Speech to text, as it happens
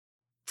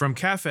From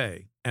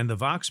Cafe and the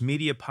Vox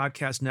Media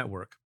Podcast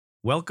Network,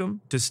 welcome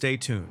to Stay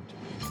Tuned.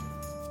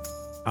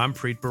 I'm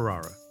Preet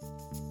Bharara.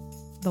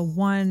 The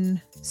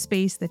one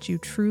space that you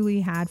truly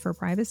had for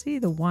privacy,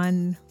 the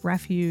one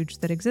refuge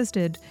that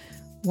existed,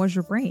 was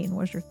your brain,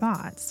 was your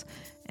thoughts.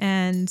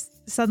 And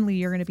suddenly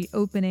you're going to be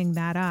opening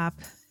that up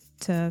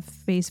to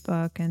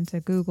Facebook and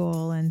to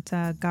Google and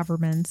to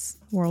governments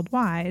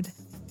worldwide.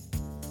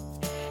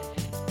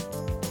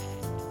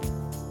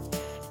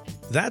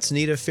 That's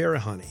Nita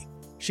Farahany.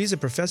 She's a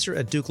professor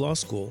at Duke Law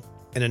School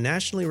and a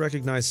nationally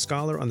recognized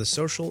scholar on the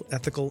social,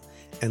 ethical,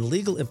 and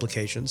legal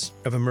implications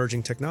of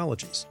emerging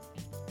technologies.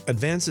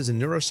 Advances in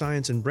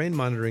neuroscience and brain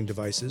monitoring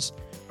devices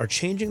are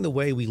changing the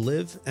way we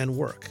live and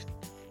work.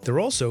 They're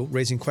also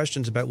raising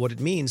questions about what it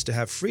means to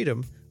have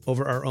freedom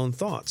over our own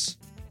thoughts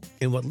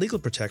and what legal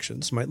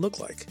protections might look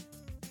like.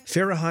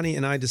 Farahany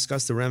and I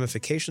discuss the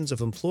ramifications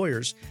of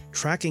employers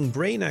tracking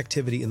brain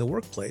activity in the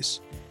workplace,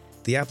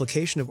 the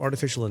application of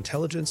artificial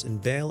intelligence in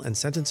bail and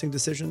sentencing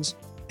decisions,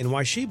 and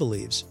why she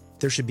believes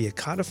there should be a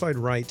codified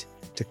right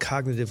to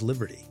cognitive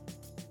liberty.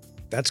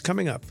 That's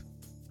coming up.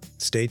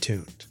 Stay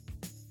tuned.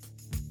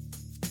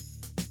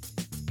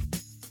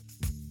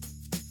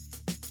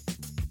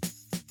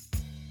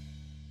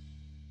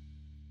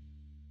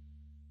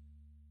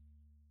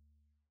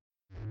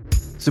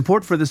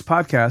 Support for this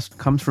podcast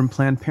comes from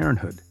Planned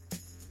Parenthood.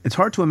 It's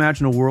hard to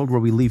imagine a world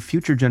where we leave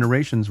future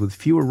generations with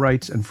fewer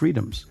rights and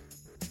freedoms.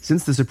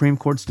 Since the Supreme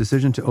Court's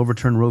decision to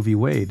overturn Roe v.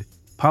 Wade,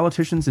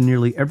 politicians in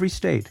nearly every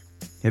state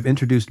have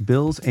introduced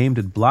bills aimed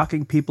at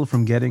blocking people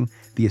from getting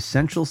the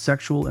essential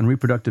sexual and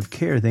reproductive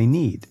care they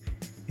need,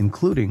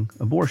 including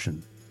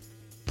abortion.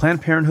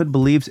 Planned Parenthood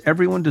believes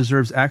everyone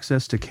deserves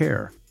access to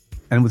care,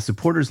 and with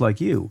supporters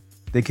like you,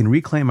 they can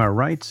reclaim our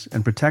rights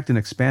and protect and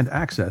expand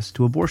access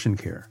to abortion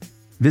care.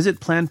 Visit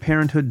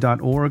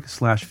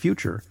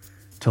PlannedParenthood.org/future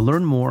to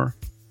learn more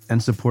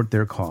and support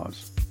their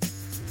cause.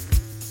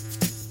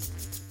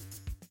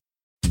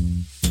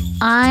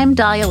 I'm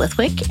Dahlia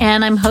Lithwick,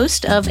 and I'm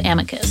host of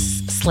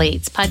Amicus,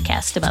 Slate's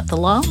podcast about the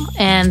law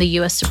and the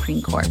U.S.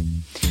 Supreme Court.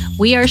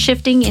 We are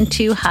shifting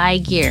into high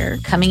gear,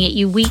 coming at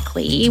you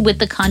weekly with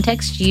the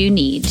context you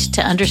need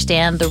to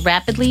understand the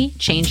rapidly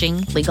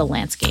changing legal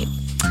landscape.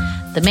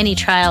 The many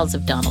trials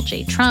of Donald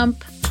J.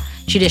 Trump,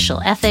 judicial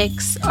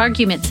ethics,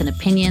 arguments and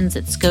opinions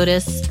at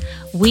SCOTUS.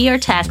 We are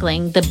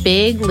tackling the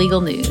big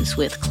legal news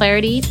with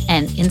clarity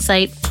and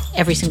insight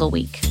every single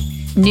week.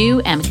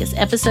 New Amicus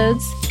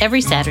episodes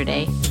every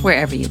Saturday,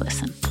 wherever you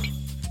listen.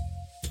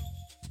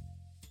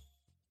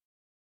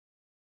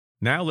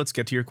 Now let's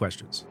get to your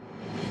questions.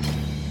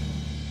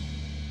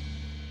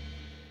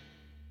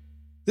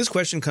 This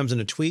question comes in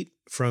a tweet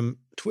from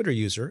Twitter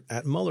user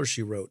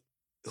 @MuellerSheWrote,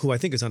 who I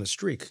think is on a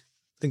streak. I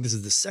think this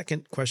is the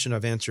second question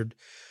I've answered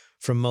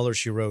from Mueller,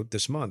 she wrote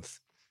this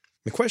month.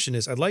 The question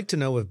is, I'd like to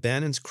know if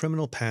Bannon's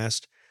criminal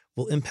past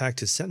will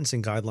impact his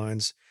sentencing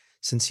guidelines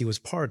since he was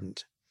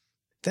pardoned.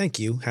 Thank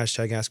you,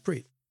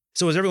 #AskPreet.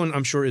 So as everyone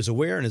I'm sure is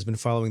aware and has been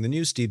following the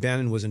news, Steve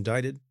Bannon was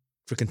indicted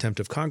for contempt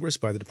of Congress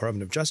by the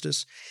Department of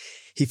Justice.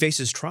 He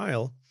faces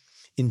trial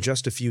in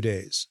just a few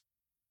days.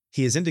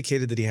 He has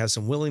indicated that he has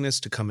some willingness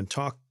to come and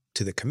talk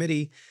to the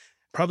committee,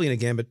 probably in a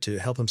gambit to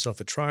help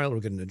himself at trial or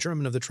get an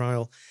adjournment of the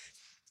trial.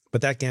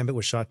 But that gambit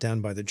was shot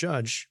down by the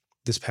judge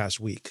this past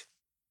week.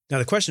 Now,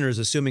 the questioner is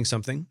assuming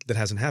something that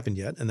hasn't happened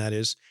yet, and that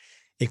is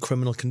a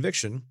criminal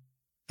conviction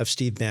of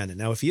Steve Bannon.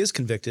 Now, if he is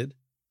convicted,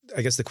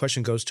 I guess the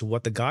question goes to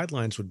what the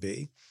guidelines would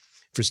be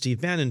for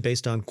Steve Bannon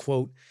based on,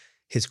 quote,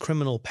 his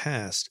criminal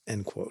past,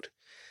 end quote.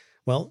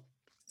 Well,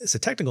 it's a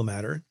technical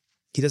matter.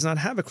 He does not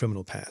have a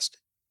criminal past.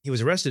 He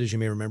was arrested, as you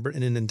may remember,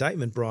 in an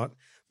indictment brought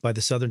by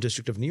the Southern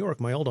District of New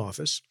York, my old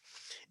office,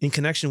 in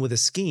connection with a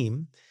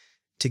scheme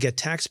to get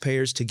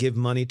taxpayers to give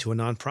money to a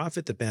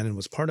nonprofit that Bannon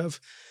was part of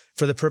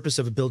for the purpose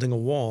of building a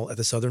wall at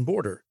the southern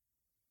border.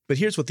 But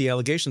here's what the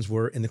allegations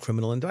were in the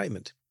criminal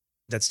indictment: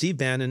 that Steve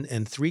Bannon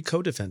and 3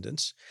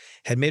 co-defendants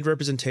had made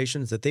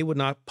representations that they would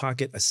not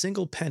pocket a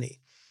single penny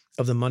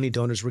of the money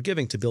donors were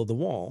giving to build the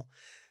wall.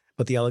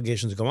 But the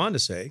allegations go on to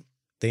say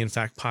they in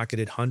fact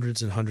pocketed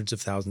hundreds and hundreds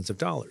of thousands of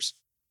dollars.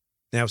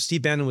 Now,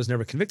 Steve Bannon was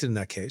never convicted in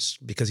that case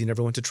because he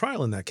never went to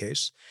trial in that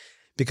case,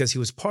 because he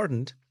was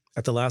pardoned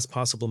at the last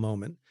possible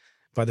moment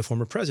by the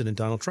former president,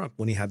 Donald Trump,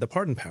 when he had the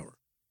pardon power.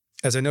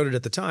 As I noted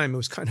at the time, it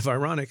was kind of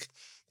ironic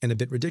and a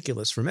bit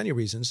ridiculous for many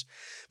reasons.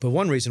 But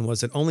one reason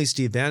was that only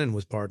Steve Bannon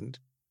was pardoned,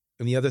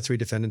 and the other 3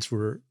 defendants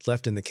were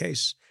left in the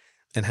case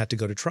and had to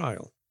go to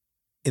trial.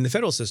 In the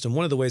federal system,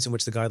 one of the ways in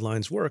which the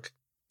guidelines work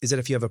is that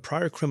if you have a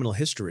prior criminal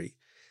history,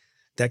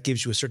 that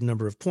gives you a certain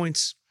number of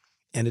points,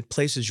 and it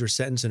places your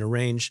sentence in a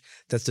range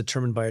that's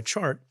determined by a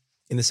chart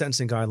in the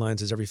sentencing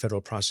guidelines, as every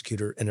federal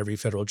prosecutor and every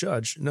federal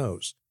judge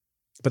knows.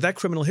 But that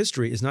criminal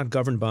history is not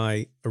governed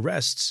by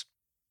arrests.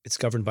 It's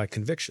governed by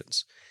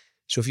convictions.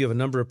 So if you have a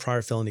number of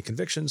prior felony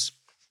convictions,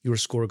 your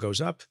score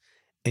goes up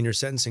and your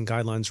sentencing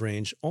guidelines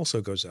range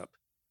also goes up.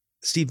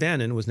 Steve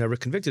Bannon was never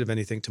convicted of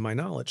anything to my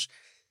knowledge,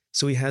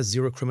 so he has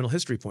 0 criminal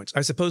history points.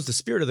 I suppose the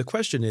spirit of the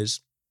question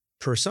is,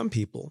 per some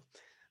people,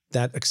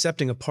 that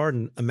accepting a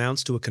pardon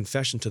amounts to a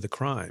confession to the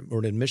crime or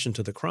an admission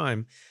to the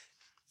crime,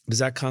 does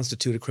that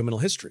constitute a criminal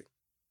history?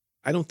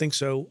 I don't think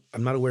so.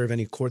 I'm not aware of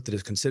any court that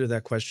has considered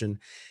that question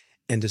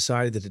and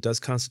decided that it does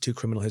constitute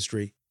criminal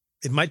history.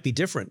 It might be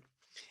different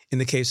in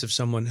the case of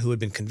someone who had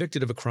been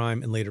convicted of a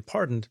crime and later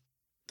pardoned,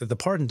 that the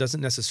pardon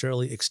doesn't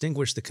necessarily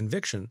extinguish the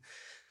conviction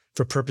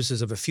for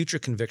purposes of a future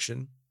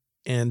conviction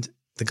and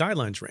the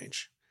guidelines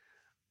range.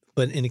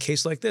 But in a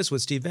case like this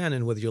with Steve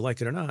Bannon, whether you like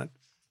it or not,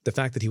 the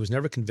fact that he was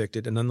never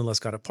convicted and nonetheless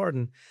got a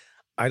pardon,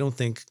 I don't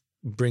think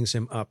brings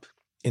him up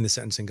in the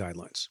sentencing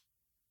guidelines.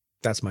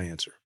 That's my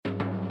answer.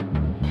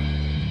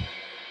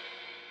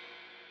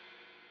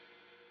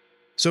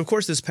 So, of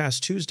course, this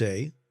past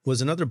Tuesday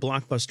was another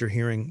blockbuster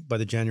hearing by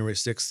the January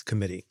 6th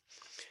committee,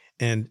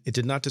 and it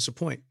did not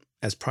disappoint,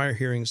 as prior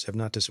hearings have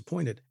not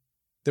disappointed.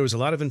 There was a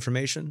lot of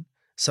information.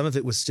 Some of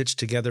it was stitched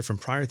together from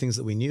prior things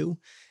that we knew,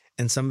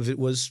 and some of it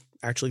was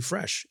actually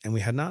fresh and we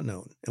had not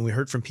known. And we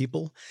heard from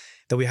people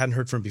that we hadn't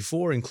heard from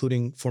before,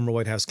 including former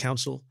White House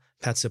counsel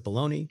Pat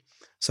Cipollone,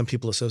 some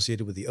people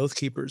associated with the Oath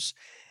Keepers.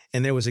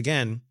 And there was,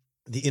 again,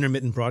 the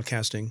intermittent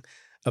broadcasting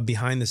of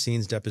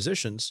behind-the-scenes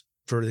depositions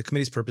for the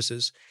committee's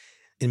purposes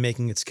in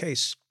making its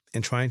case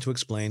and trying to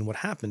explain what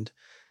happened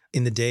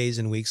in the days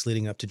and weeks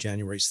leading up to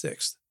January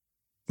 6th.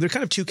 There are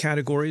kind of two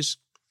categories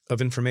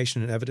of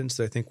information and evidence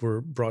that I think were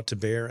brought to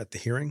bear at the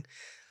hearing.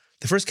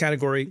 The first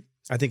category,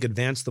 I think,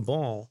 advanced the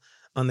ball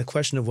on the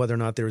question of whether or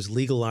not there is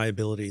legal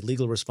liability,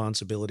 legal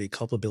responsibility,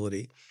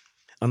 culpability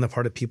on the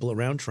part of people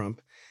around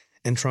Trump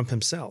and Trump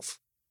himself.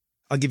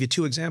 I'll give you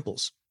two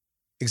examples.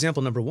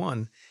 Example number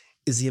one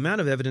is the amount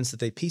of evidence that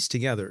they pieced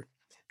together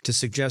to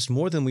suggest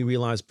more than we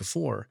realized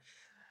before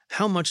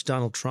how much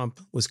Donald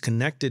Trump was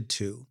connected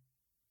to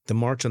the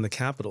March on the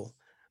Capitol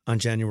on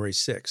January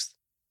 6th.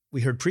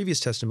 We heard previous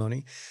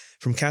testimony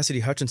from Cassidy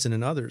Hutchinson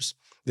and others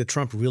that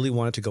Trump really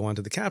wanted to go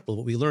onto the Capitol.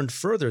 But we learned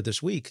further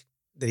this week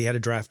that he had a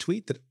draft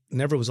tweet that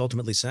never was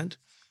ultimately sent,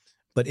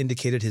 but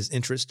indicated his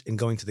interest in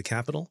going to the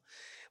Capitol.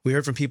 We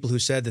heard from people who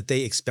said that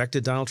they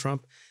expected Donald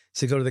Trump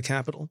to go to the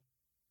Capitol.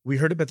 We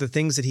heard about the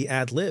things that he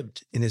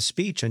ad-libbed in his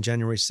speech on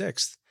January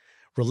 6th,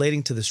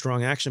 relating to the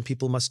strong action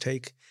people must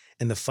take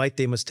and the fight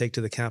they must take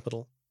to the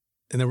Capitol.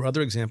 And there were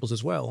other examples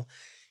as well,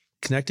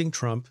 connecting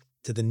Trump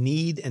to the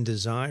need and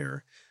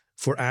desire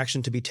for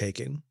action to be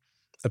taken,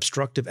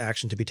 obstructive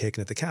action to be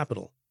taken at the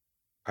Capitol.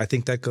 I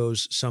think that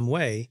goes some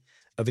way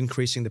of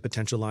increasing the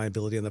potential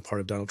liability on the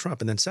part of Donald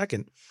Trump. And then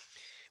second,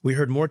 we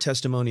heard more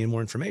testimony and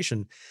more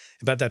information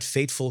about that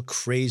fateful,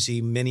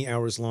 crazy, many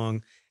hours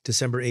long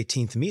December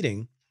 18th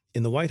meeting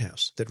in the White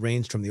House that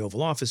ranged from the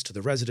Oval Office to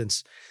the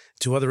residence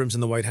to other rooms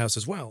in the White House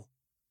as well.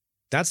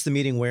 That's the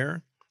meeting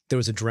where there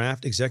was a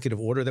draft executive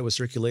order that was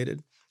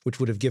circulated, which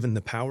would have given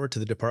the power to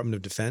the Department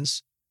of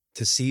Defense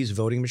to seize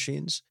voting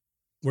machines,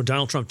 where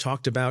Donald Trump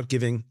talked about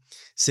giving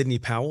Sidney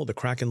Powell, the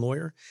Kraken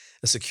lawyer,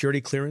 a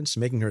security clearance,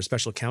 making her a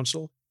special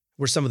counsel,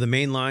 where some of the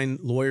mainline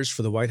lawyers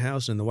for the White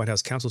House and the White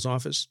House counsel's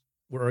office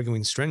were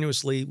arguing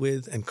strenuously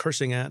with and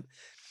cursing at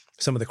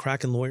some of the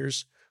Kraken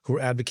lawyers who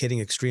were advocating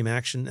extreme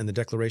action and the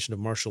declaration of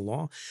martial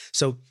law.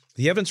 So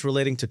the evidence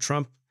relating to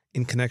Trump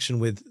in connection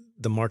with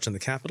the March on the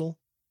Capitol,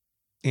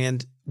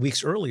 and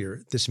weeks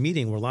earlier, this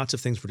meeting where lots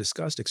of things were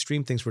discussed,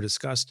 extreme things were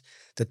discussed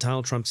that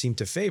Donald Trump seemed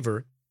to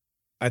favor,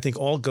 I think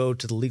all go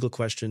to the legal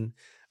question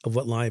of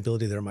what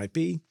liability there might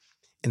be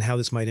and how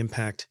this might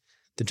impact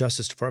the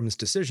Justice Department's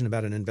decision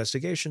about an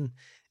investigation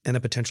and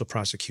a potential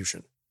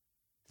prosecution.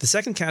 The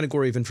second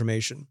category of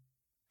information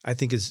I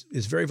think is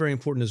very, very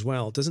important as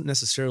well. It doesn't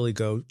necessarily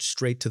go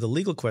straight to the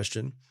legal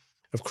question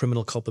of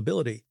criminal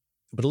culpability,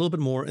 but a little bit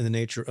more in the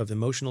nature of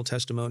emotional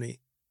testimony,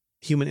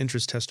 human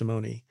interest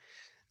testimony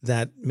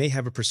that may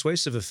have a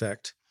persuasive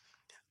effect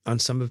on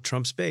some of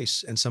Trump's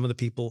base and some of the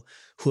people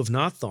who have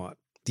not thought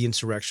the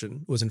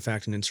insurrection was in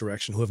fact an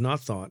insurrection, who have not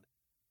thought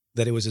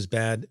that it was as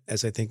bad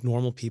as I think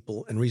normal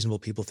people and reasonable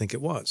people think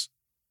it was.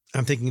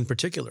 I'm thinking in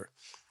particular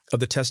of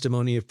the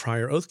testimony of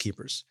prior Oath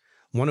Keepers,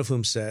 one of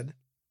whom said,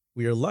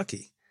 "We are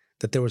lucky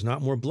that there was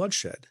not more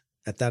bloodshed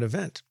at that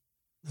event,"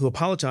 who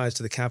apologized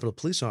to the Capitol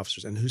police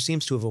officers and who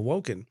seems to have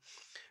awoken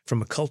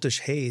from a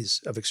cultish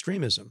haze of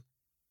extremism.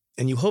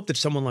 And you hope that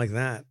someone like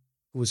that,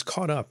 who was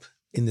caught up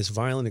in this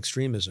violent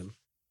extremism,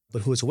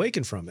 but who is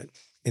awakened from it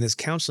and is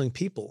counseling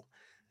people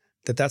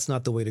that that's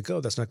not the way to go.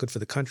 That's not good for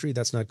the country.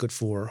 That's not good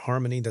for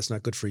harmony. That's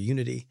not good for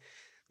unity.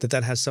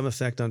 That has some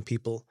effect on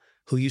people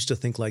who used to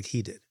think like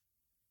he did.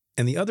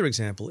 And the other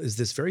example is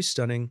this very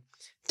stunning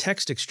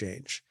text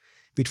exchange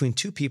between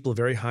two people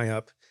very high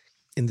up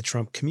in the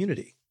Trump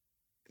community.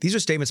 These are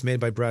statements made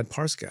by Brad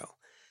Parscale,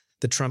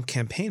 the Trump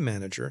campaign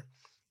manager,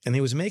 and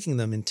he was making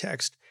them in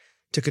text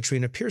to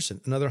Katrina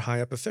Pearson, another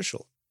high-up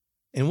official.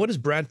 And what does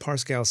Brad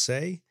Parscale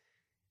say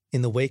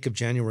in the wake of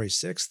January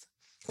 6th?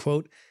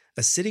 Quote,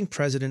 "A sitting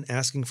president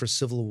asking for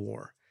civil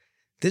war.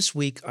 This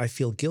week, I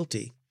feel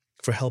guilty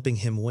for helping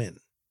him win."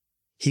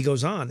 He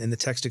goes on in the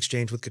text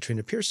exchange with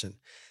Katrina Pearson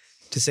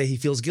to say he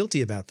feels guilty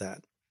about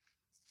that,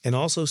 and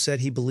also said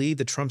he believed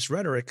that Trump's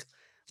rhetoric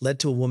led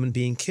to a woman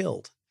being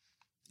killed.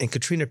 And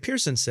Katrina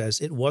Pearson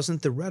says it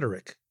wasn't the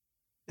rhetoric,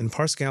 And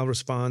Parscale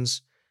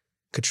responds,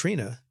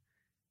 Katrina,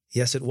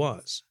 yes, it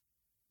was.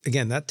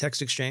 Again, that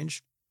text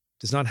exchange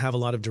does not have a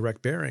lot of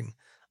direct bearing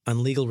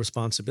on legal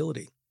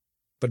responsibility,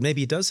 but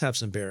maybe it does have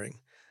some bearing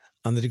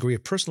on the degree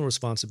of personal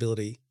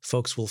responsibility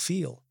folks will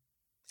feel,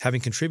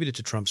 having contributed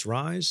to Trump's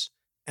rise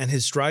and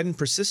his strident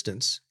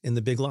persistence in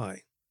the big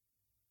lie.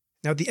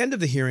 Now, at the end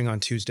of the hearing on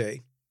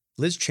Tuesday,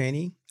 Liz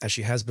Cheney, as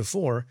she has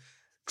before,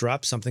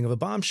 dropped something of a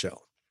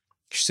bombshell.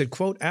 She said,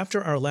 quote,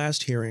 after our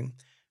last hearing,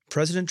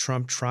 President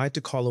Trump tried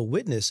to call a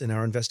witness in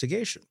our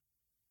investigation,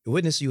 a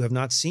witness you have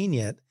not seen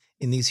yet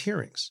in these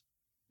hearings.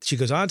 She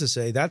goes on to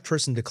say that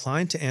person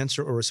declined to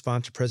answer or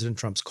respond to President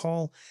Trump's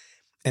call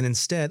and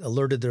instead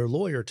alerted their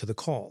lawyer to the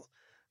call.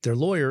 Their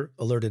lawyer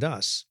alerted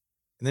us.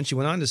 And then she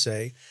went on to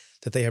say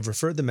that they have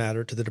referred the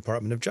matter to the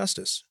Department of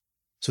Justice.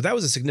 So that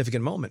was a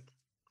significant moment.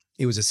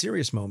 It was a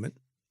serious moment.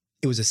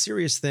 It was a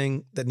serious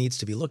thing that needs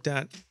to be looked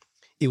at.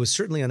 It was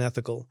certainly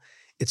unethical.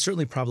 It's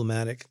certainly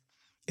problematic.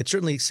 It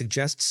certainly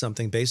suggests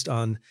something based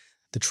on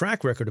the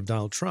track record of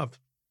Donald Trump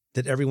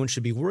that everyone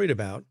should be worried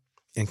about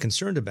and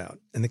concerned about.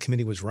 And the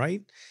committee was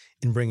right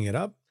in bringing it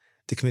up.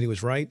 The committee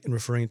was right in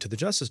referring it to the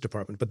Justice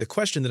Department. But the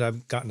question that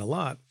I've gotten a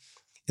lot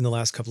in the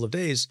last couple of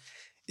days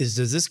is,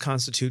 does this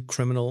constitute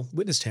criminal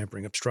witness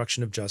tampering,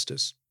 obstruction of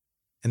justice?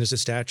 And there's a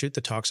statute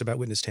that talks about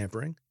witness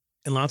tampering,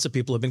 and lots of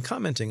people have been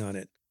commenting on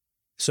it.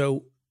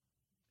 So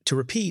to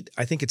repeat,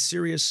 I think it's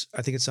serious.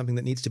 I think it's something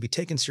that needs to be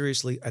taken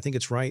seriously. I think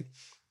it's right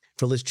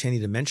for Liz Cheney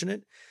to mention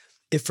it,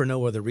 if for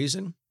no other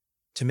reason,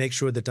 to make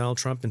sure that Donald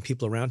Trump and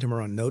people around him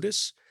are on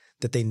notice,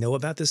 that they know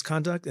about this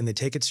conduct and they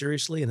take it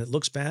seriously and it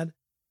looks bad.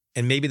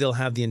 And maybe they'll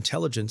have the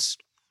intelligence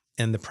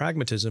and the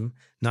pragmatism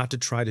not to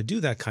try to do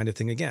that kind of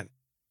thing again.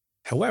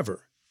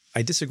 However,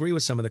 I disagree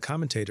with some of the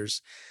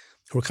commentators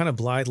who are kind of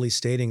blithely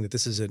stating that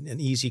this is an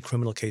easy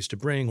criminal case to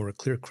bring or a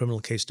clear criminal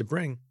case to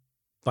bring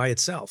by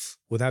itself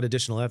without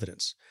additional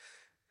evidence.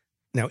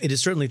 Now, it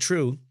is certainly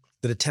true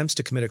that attempts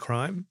to commit a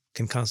crime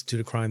can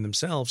constitute a crime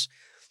themselves,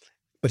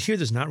 but here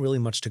there's not really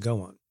much to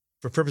go on.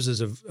 For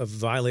purposes of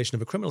violation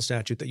of a criminal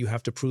statute that you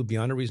have to prove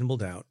beyond a reasonable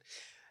doubt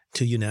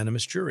to a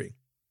unanimous jury.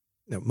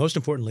 Now, most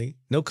importantly,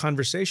 no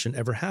conversation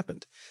ever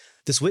happened.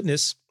 This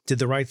witness did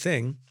the right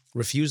thing,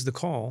 refused the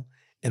call,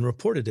 and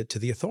reported it to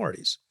the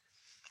authorities.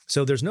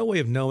 So there's no way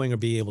of knowing or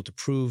being able to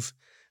prove,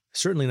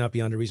 certainly not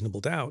beyond a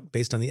reasonable doubt,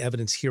 based on the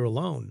evidence here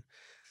alone,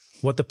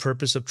 what the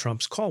purpose of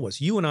Trump's call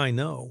was. You and I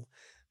know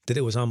that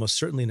it was almost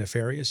certainly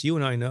nefarious. You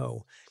and I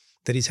know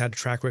that he's had a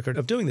track record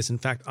of doing this. In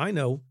fact, I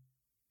know,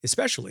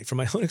 especially from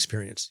my own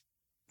experience,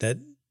 that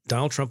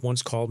Donald Trump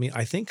once called me,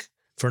 I think,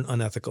 for an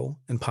unethical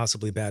and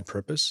possibly bad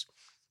purpose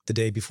the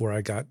day before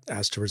I got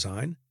asked to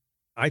resign.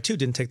 I, too,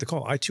 didn't take the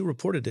call. I, too,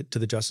 reported it to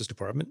the Justice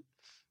Department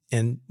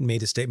and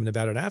made a statement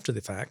about it after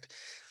the fact.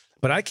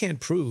 But I can't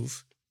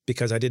prove,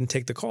 because I didn't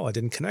take the call, I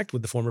didn't connect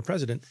with the former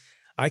president,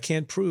 I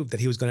can't prove that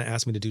he was going to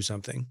ask me to do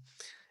something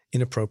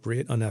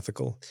inappropriate,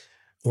 unethical,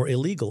 or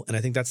illegal. And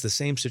I think that's the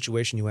same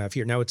situation you have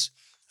here. Now,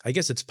 I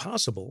guess it's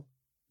possible,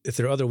 if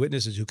there are other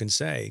witnesses who can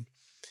say,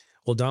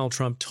 well, Donald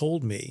Trump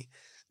told me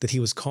that he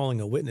was calling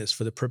a witness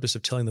for the purpose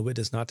of telling the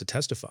witness not to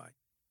testify.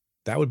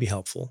 That would be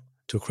helpful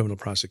to a criminal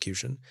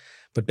prosecution.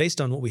 But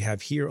based on what we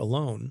have here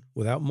alone,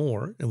 without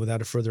more and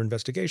without a further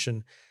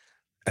investigation,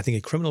 I think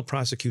a criminal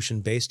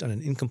prosecution based on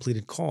an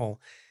incompleted call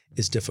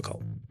is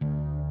difficult.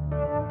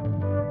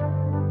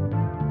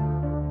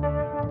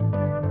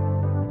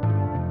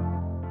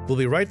 We'll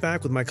be right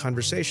back with my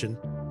conversation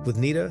with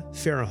Nita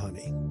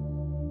Farahany.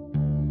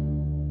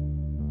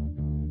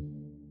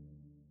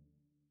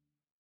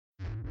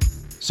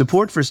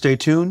 Support for Stay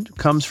Tuned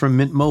comes from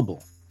Mint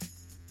Mobile.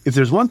 If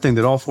there's one thing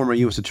that all former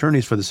U.S.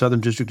 attorneys for the Southern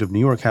District of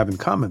New York have in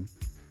common,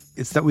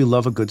 it's that we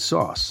love a good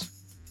sauce.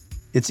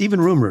 It's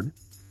even rumored,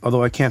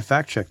 although I can't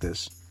fact-check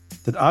this,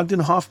 that Ogden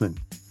Hoffman,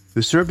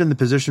 who served in the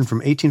position from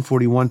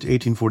 1841 to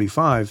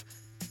 1845,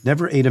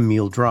 never ate a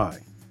meal dry.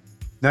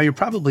 Now you're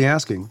probably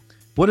asking,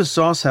 what does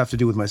sauce have to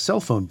do with my cell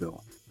phone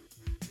bill?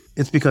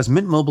 It's because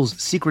Mint Mobile's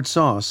secret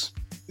sauce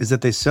is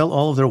that they sell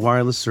all of their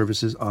wireless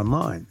services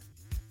online.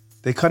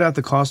 They cut out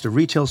the cost of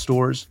retail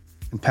stores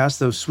and pass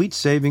those sweet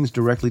savings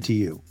directly to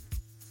you.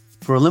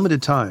 For a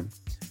limited time,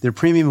 their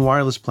premium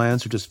wireless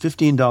plans are just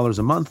 $15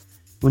 a month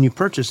when you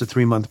purchase a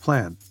 3-month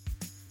plan.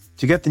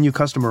 To get the new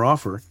customer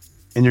offer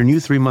and your new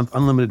 3-month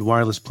unlimited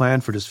wireless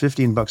plan for just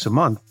 $15 a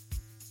month,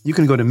 you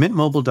can go to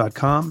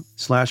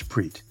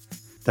mintmobile.com/Preet.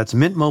 That's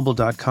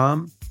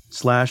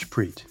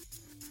mintmobile.com/Preet.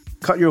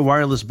 Cut your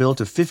wireless bill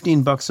to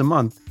 $15 a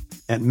month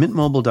at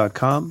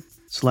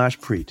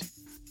mintmobile.com/Preet.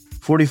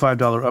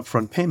 $45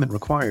 upfront payment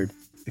required,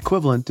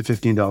 equivalent to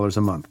 $15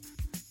 a month.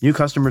 New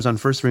customers on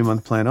first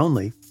 3-month plan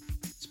only.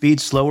 Speed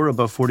slower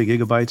above 40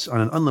 gigabytes on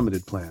an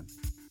unlimited plan.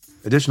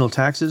 Additional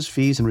taxes,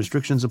 fees, and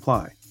restrictions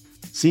apply.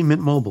 See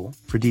Mint Mobile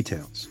for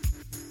details.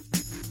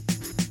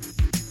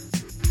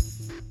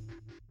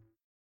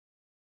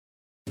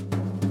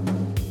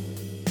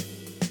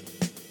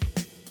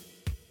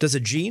 Does a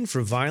gene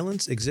for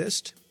violence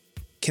exist?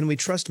 Can we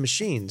trust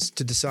machines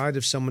to decide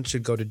if someone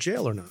should go to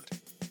jail or not?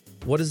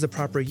 What is the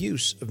proper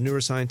use of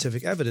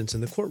neuroscientific evidence in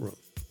the courtroom?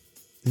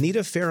 Nita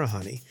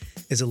Farahani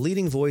is a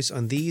leading voice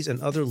on these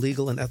and other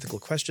legal and ethical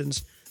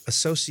questions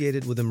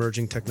associated with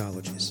emerging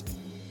technologies.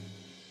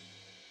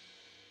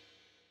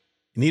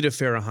 Nita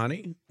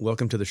Farahani,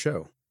 welcome to the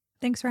show.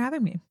 Thanks for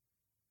having me.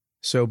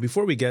 So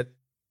before we get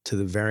to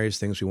the various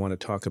things we want to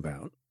talk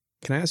about,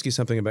 can I ask you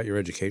something about your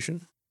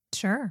education?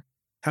 Sure.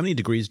 How many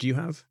degrees do you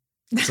have?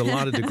 It's a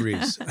lot of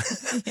degrees.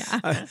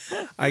 Yeah.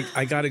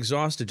 I got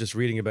exhausted just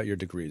reading about your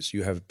degrees.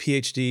 You have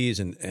PhDs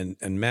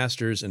and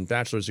master's and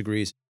bachelor's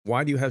degrees.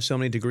 Why do you have so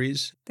many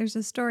degrees? There's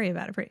a story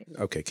about it for you.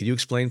 Okay, could you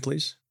explain,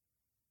 please?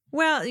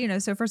 Well,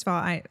 so first of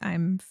all,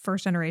 I'm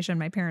first generation.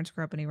 My parents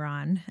grew up in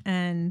Iran,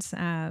 and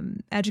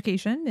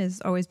education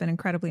has always been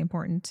incredibly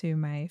important to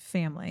my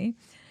family.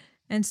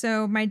 And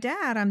so my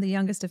dad, I'm the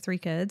youngest of 3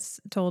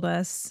 kids, told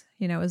us,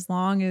 as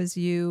long as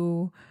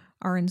you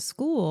are in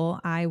school,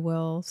 I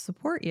will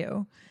support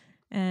you.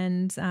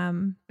 And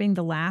being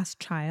the last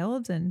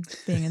child and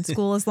being in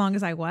school as long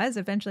as I was,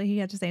 eventually he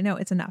had to say, no,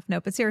 it's enough. No,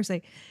 but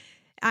seriously,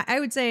 I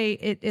would say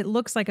it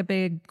looks like a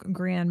big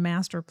grand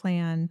master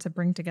plan to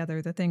bring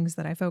together the things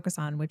that I focus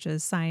on, which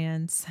is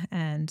science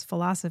and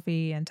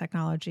philosophy and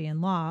technology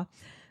and law.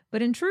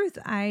 But in truth,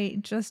 I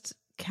just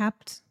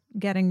kept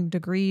getting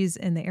degrees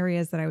in the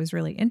areas that I was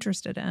really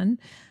interested in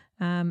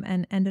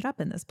and ended up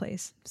in this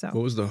place. So,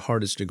 what was the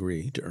hardest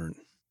degree to earn?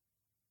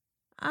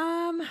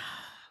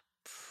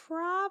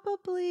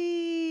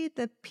 Probably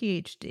the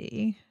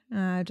PhD,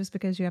 just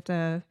because you have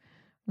to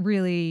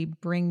really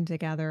bring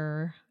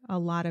together a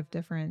lot of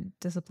different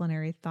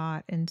disciplinary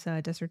thought into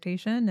a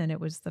dissertation. And it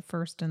was the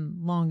first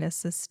and longest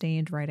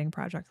sustained writing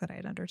project that I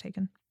had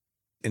undertaken.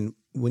 And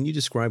when you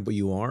describe what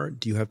you are,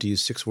 do you have to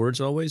use 6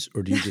 words always?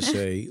 Or do you just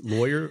say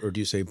lawyer? Or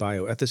do you say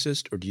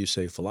bioethicist? Or do you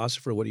say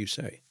philosopher? What do you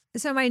say?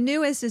 So my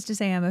newest is to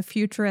say I'm a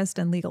futurist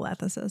and legal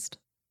ethicist.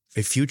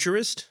 A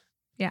futurist?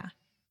 Yeah.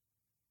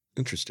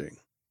 Interesting.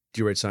 Do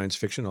you write science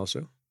fiction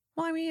also?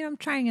 Well, I'm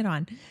trying it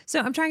on.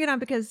 So I'm trying it on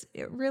because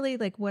it really,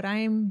 what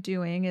I'm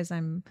doing is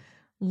I'm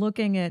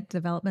looking at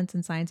developments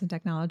in science and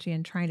technology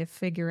and trying to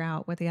figure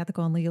out what the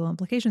ethical and legal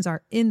implications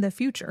are in the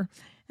future.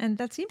 And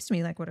that seems to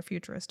me like what a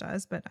futurist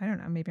does, but I don't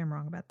know. Maybe I'm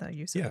wrong about the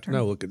use of the term.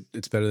 No, look,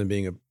 it's better than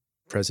being a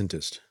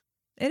presentist.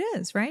 It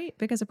is, right?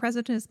 Because a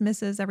presentist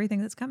misses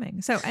everything that's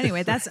coming. So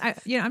anyway,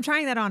 I'm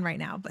trying that on right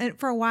now. But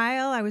for a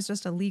while, I was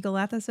just a legal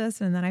ethicist,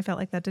 and then I felt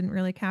like that didn't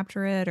really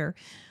capture it, or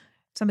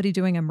somebody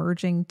doing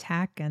emerging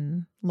tech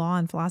and law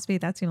and philosophy.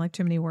 That seemed like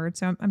too many words.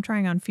 So I'm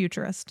trying on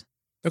futurist.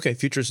 Okay,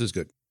 futurist is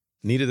good.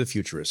 Nita the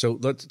futurist. So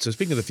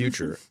speaking of the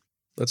future,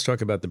 let's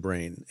talk about the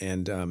brain.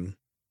 And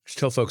just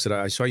tell folks that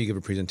I saw you give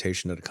a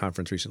presentation at a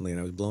conference recently, and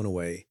I was blown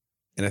away.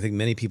 And I think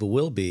many people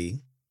will be,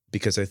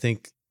 because I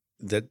think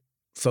that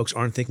folks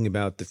aren't thinking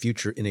about the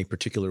future in a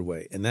particular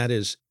way. And that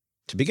is,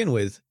 to begin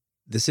with,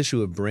 this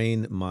issue of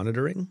brain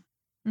monitoring.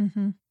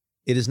 Mm-hmm.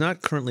 It is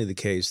not currently the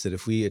case that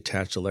if we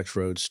attached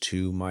electrodes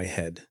to my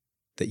head,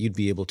 that you'd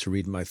be able to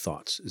read my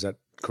thoughts. Is that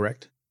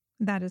correct?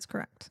 That is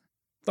correct.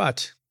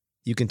 But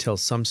you can tell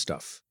some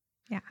stuff.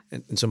 Yeah.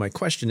 And so my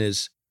question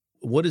is,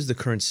 what is the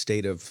current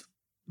state of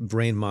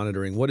brain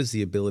monitoring? What is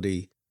the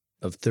ability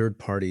of third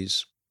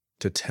parties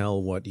to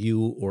tell what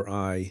you or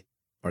I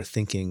are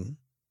thinking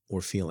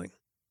or feeling?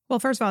 Well,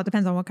 first of all, it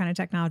depends on what kind of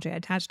technology I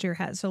attach to your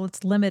head. So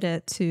let's limit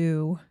it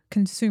to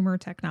consumer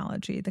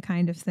technology, the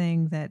kind of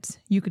thing that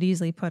you could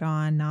easily put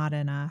on, not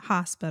in a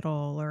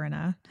hospital or in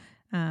a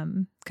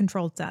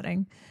controlled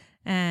setting,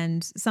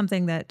 and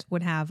something that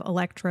would have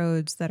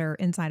electrodes that are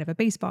inside of a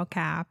baseball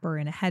cap or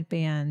in a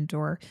headband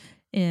or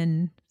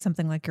in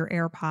something like your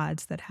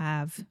AirPods that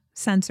have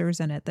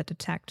sensors in it that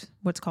detect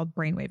what's called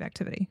brainwave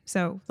activity.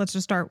 So let's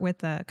just start with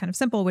the kind of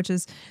simple, which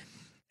is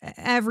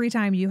every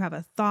time you have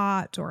a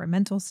thought or a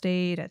mental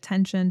state, a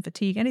tension,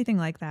 fatigue, anything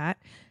like that,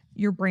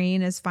 your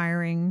brain is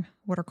firing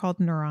what are called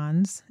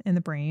neurons in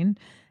the brain.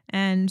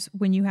 And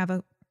when you have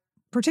a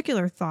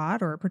particular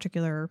thought or a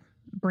particular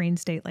brain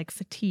state like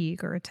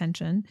fatigue or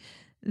attention,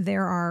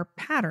 there are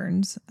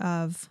patterns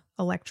of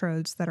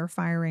electrodes that are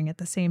firing at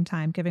the same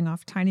time, giving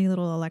off tiny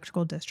little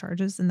electrical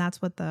discharges. And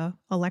that's what the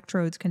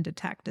electrodes can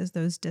detect, is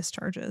those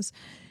discharges.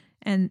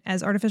 And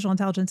as artificial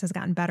intelligence has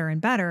gotten better and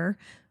better,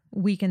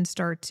 we can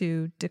start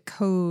to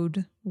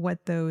decode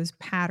what those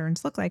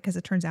patterns look like, because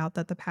it turns out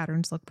that the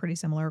patterns look pretty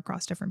similar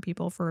across different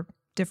people for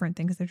different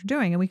things that you're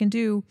doing. And we can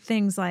do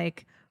things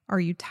like, are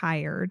you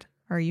tired?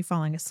 Are you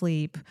falling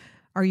asleep?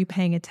 Are you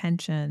paying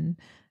attention?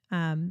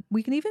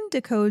 We can even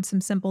decode some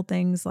simple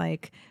things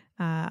like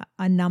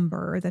a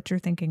number that you're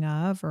thinking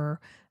of, or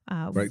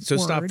right. So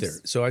words. Stop there.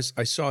 So I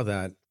saw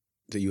that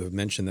you have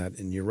mentioned that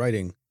in your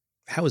writing.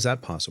 How is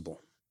that possible?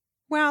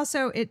 Well,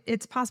 so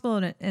it's possible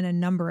in a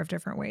number of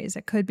different ways.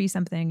 It could be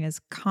something as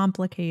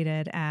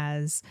complicated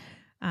as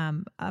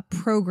a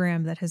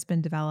program that has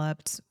been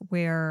developed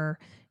where,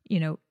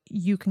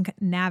 you can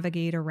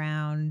navigate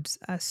around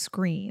a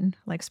screen.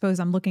 Like, suppose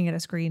I'm looking at a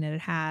screen and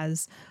it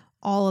has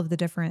all of the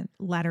different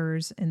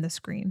letters in the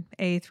screen,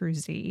 A through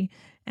Z.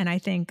 And I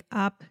think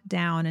up,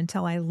 down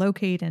until I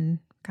locate and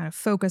kind of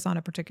focus on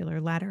a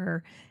particular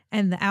letter,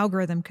 and the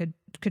algorithm could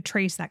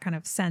trace that kind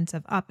of sense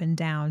of up and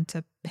down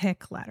to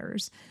pick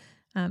letters.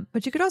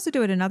 But you could also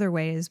do it in other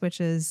ways,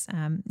 which is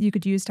you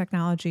could use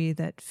technology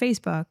that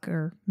Facebook,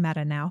 or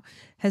Meta now,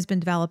 has been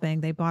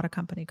developing. They bought a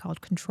company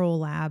called Control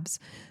Labs,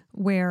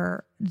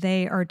 where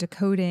they are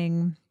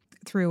decoding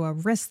through a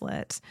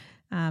wristlet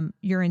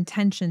your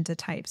intention to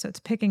type. So it's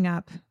picking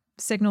up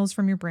signals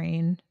from your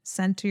brain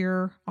sent to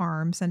your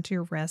arm, sent to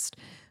your wrist,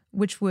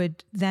 which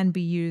would then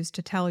be used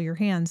to tell your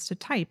hands to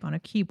type on a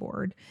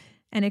keyboard.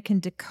 And it can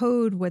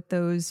decode what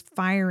those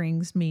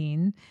firings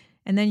mean.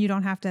 And then you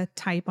don't have to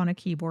type on a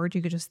keyboard.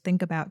 You could just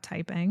think about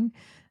typing.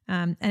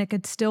 And it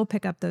could still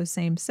pick up those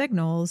same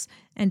signals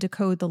and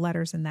decode the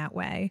letters in that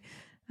way.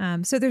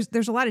 So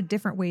there's a lot of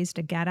different ways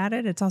to get at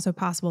it. It's also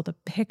possible to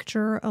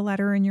picture a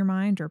letter in your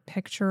mind or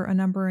picture a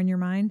number in your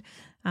mind,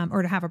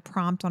 or to have a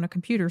prompt on a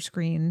computer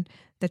screen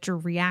that you're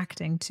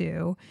reacting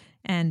to.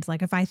 And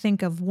like if I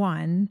think of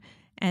 1,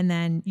 and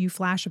then you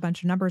flash a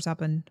bunch of numbers up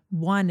and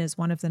 1 is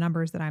one of the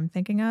numbers that I'm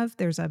thinking of,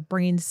 there's a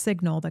brain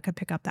signal that could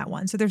pick up that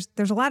one. So there's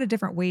a lot of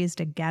different ways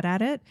to get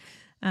at it.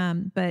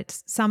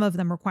 But some of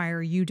them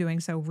require you doing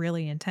so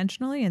really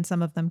intentionally, and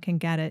some of them can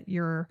get at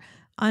your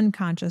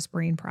unconscious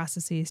brain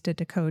processes to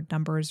decode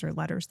numbers or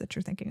letters that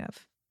you're thinking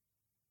of.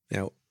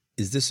 Now,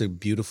 is this a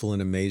beautiful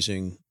and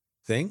amazing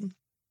thing,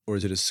 or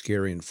is it a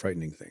scary and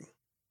frightening thing?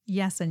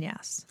 Yes and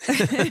yes.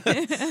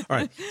 All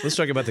right, let's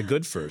talk about the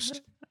good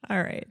first.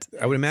 All right.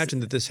 I would imagine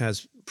that this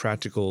has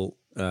practical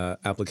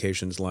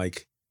applications,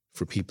 like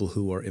for people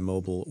who are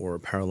immobile or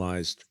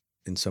paralyzed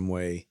in some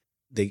way,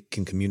 they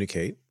can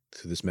communicate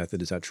through this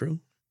method. Is that true?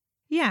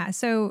 Yeah.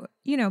 So,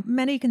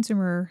 many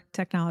consumer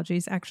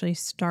technologies actually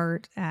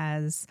start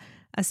as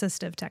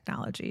assistive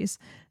technologies,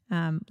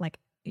 like,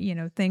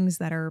 things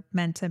that are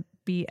meant to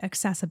be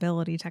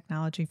accessibility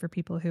technology for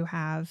people who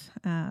have,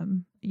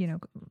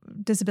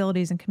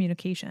 disabilities in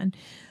communication.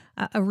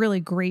 A really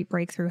great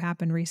breakthrough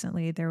happened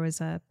recently. There was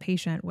a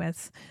patient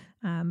with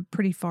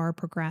pretty far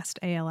progressed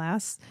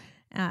ALS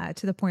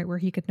to the point where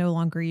he could no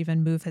longer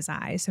even move his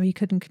eyes. So he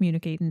couldn't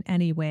communicate in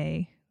any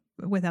way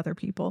with other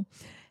people.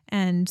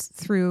 And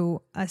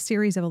through a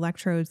series of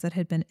electrodes that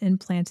had been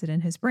implanted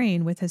in his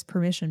brain with his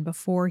permission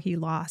before he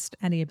lost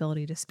any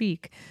ability to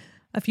speak,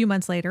 a few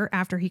months later,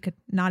 after he could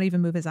not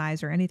even move his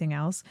eyes or anything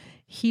else,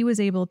 he was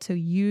able to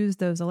use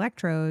those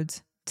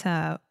electrodes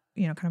to,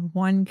 kind of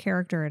one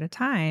character at a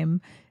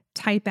time,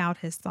 type out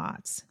his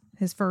thoughts.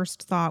 His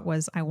first thought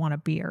was, "I want a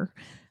beer,"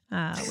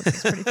 which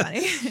is pretty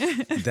funny.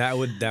 That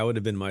would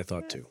have been my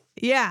thought too.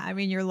 Yeah. I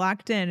mean, you're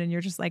locked in and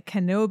you're just like,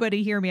 can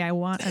nobody hear me? I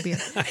want a beer.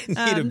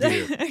 I need a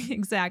beer.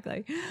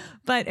 Exactly.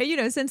 But,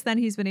 since then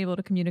he's been able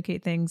to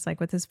communicate things like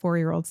with his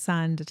 4-year-old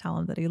son, to tell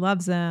him that he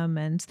loves him,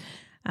 and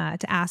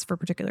to ask for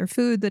particular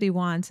food that he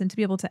wants, and to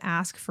be able to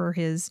ask for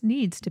his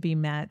needs to be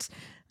met,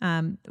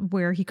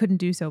 where he couldn't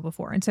do so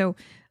before. And so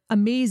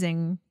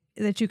amazing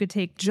that you could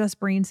take just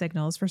brain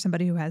signals for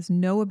somebody who has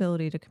no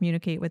ability to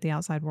communicate with the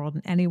outside world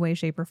in any way,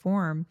 shape, or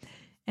form,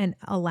 and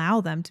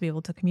allow them to be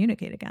able to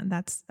communicate again.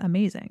 That's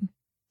amazing.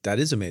 That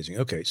is amazing.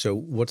 Okay, so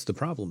what's the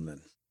problem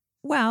then?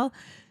 Well,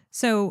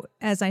 so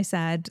as I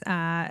said,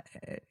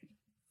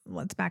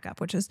 let's back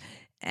up, which is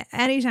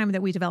anytime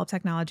that we develop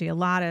technology, a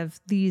lot of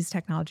these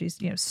technologies,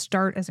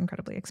 start as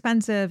incredibly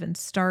expensive and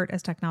start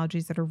as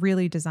technologies that are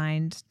really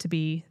designed to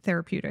be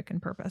therapeutic in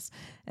purpose.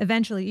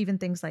 Eventually, even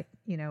things like,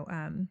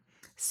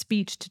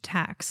 speech to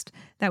text,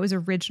 that was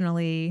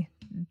originally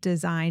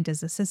designed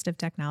as assistive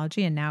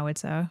technology, and now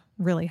it's a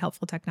really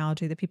helpful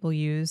technology that people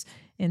use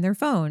in their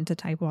phone to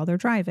type while they're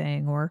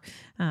driving, or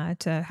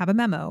to have a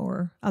memo,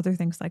 or other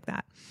things like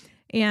that.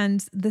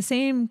 And the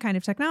same kind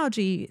of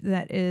technology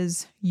that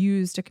is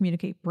used to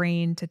communicate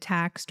brain to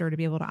text, or to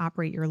be able to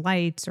operate your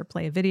lights or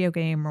play a video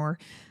game, or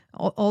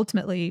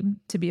ultimately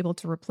to be able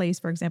to replace,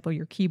 for example,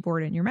 your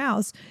keyboard and your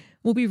mouse,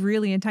 will be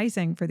really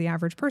enticing for the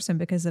average person,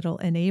 because it'll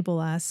enable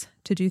us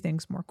to do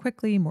things more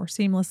quickly, more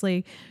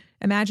seamlessly.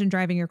 Imagine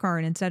driving your car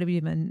and instead of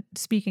even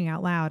speaking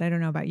out loud, I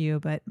don't know about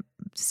you, but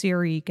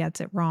Siri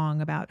gets it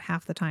wrong about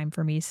half the time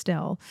for me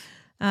still.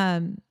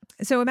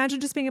 So imagine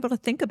just being able to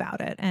think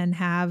about it and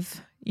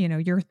have,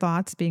 your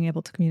thoughts being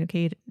able to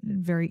communicate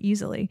very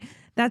easily.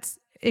 That's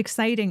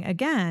exciting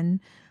again,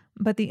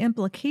 but the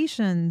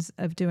implications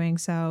of doing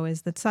so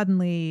is that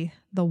suddenly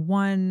the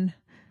one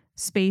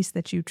space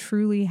that you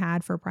truly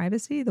had for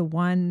privacy, the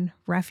one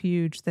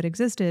refuge that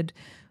existed,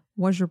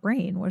 was your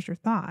brain, was your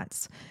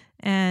thoughts.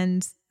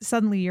 And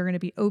suddenly you're going to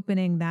be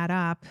opening that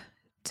up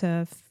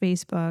to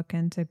Facebook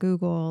and to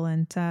Google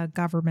and to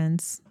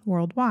governments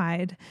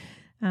worldwide.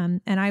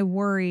 And I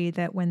worry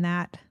that when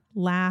that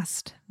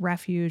last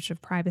refuge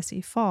of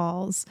privacy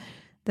falls,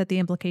 that the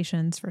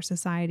implications for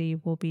society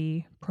will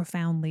be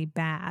profoundly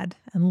bad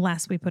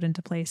unless we put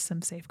into place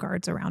some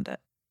safeguards around it.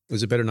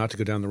 Is it better not to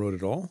go down the road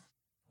at all?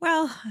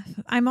 Well,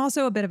 I'm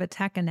also a bit of a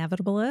tech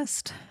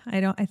inevitabilist.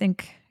 I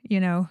think,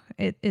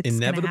 it's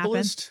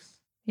inevitabilist?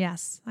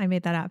 Yes, I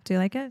made that up. Do you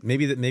like it?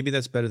 Maybe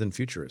that's better than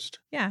futurist.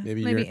 Yeah.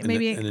 Maybe you're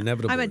an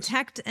inevitabilist. I'm a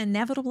tech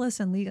inevitabilist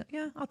and legal.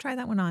 Yeah, I'll try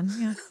that one on.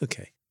 Yeah.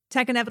 Okay.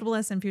 tech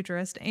inevitabilist and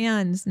futurist,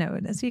 and no,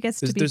 so he gets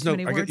to be too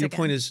many words your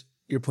again.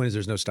 Your point is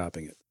there's no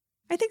stopping it.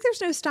 I think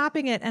there's no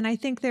stopping it, and I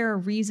think there are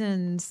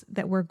reasons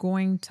that we're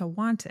going to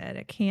want it.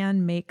 It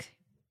can make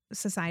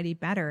society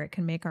better. It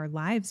can make our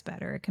lives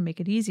better. It can make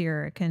it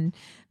easier. It can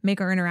make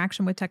our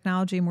interaction with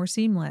technology more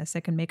seamless.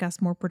 It can make us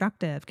more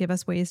productive, give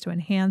us ways to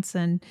enhance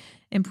and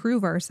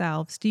improve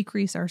ourselves,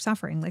 decrease our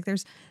suffering. Like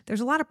there's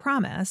a lot of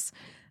promise.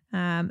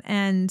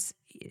 And,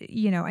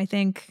 I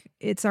think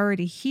it's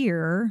already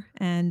here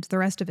and the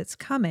rest of it's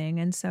coming.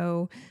 And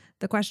so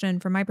the question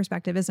from my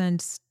perspective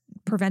isn't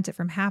prevent it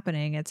from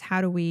happening. It's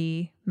how do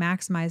we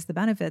maximize the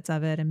benefits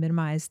of it and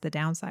minimize the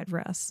downside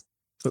risks?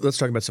 So let's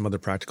talk about some other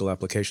practical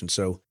applications.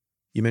 So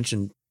you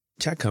mentioned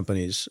tech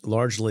companies.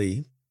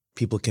 Largely,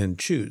 people can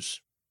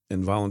choose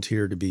and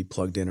volunteer to be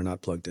plugged in or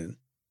not plugged in.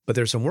 But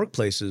there are some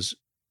workplaces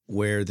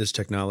where this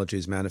technology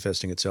is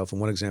manifesting itself.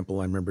 And one example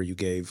I remember you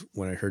gave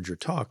when I heard your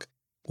talk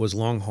was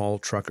long-haul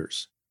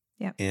truckers.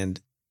 Yep.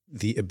 And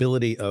the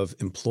ability of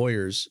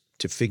employers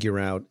to figure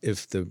out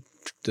if the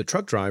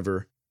truck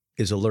driver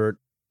is alert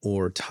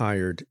or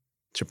tired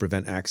to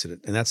prevent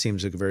accident. And that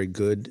seems like a very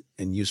good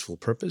and useful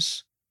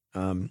purpose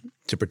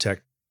to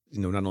protect,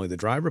 not only the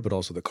driver, but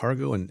also the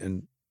cargo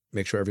and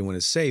make sure everyone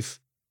is safe.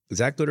 Is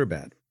that good or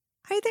bad?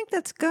 I think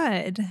that's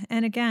good.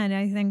 And again,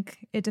 I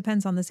think it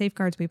depends on the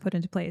safeguards we put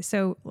into place.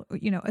 So,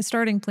 a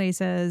starting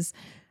place is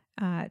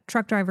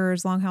truck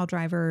drivers, long haul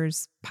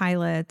drivers,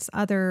 pilots,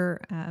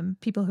 other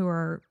people who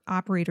are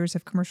operators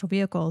of commercial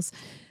vehicles,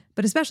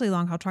 but especially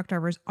long haul truck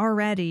drivers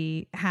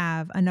already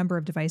have a number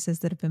of devices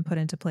that have been put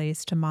into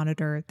place to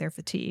monitor their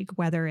fatigue,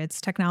 whether it's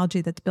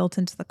technology that's built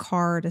into the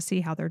car to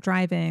see how they're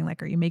driving,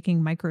 like are you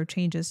making micro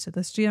changes to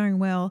the steering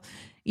wheel?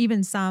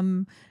 Even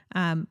some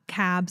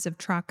cabs of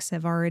trucks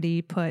have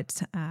already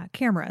put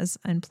cameras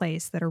in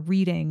place that are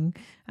reading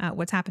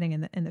what's happening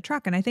in the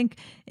truck. And I think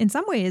in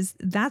some ways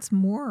that's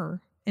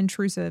more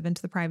intrusive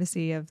into the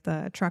privacy of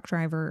the truck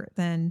driver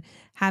than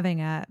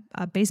having a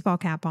baseball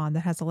cap on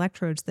that has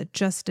electrodes that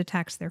just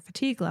detects their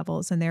fatigue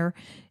levels. And there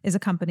is a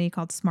company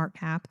called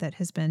SmartCap that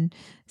has been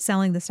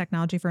selling this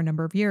technology for a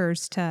number of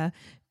years to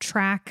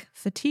track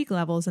fatigue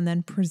levels and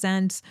then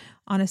present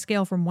on a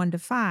scale from 1 to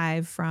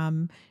 5,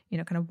 from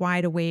kind of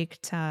wide awake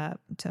to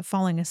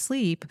falling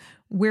asleep,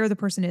 where the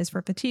person is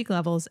for fatigue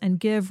levels, and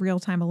give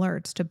real-time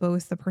alerts to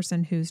both the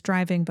person who's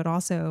driving but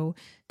also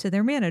to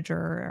their manager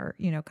or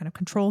kind of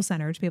control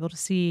center to be able to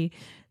see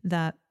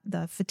the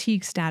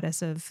fatigue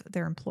status of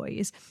their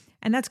employees.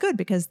 And that's good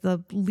because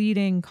the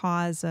leading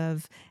cause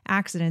of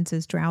accidents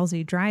is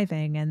drowsy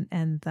driving,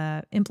 and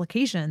the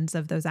implications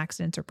of those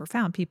accidents are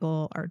profound.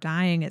 People are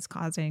dying. It's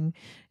causing,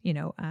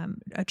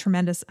 a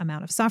tremendous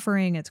amount of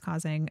suffering. It's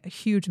causing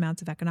huge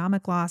amounts of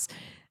economic loss.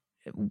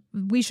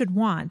 We should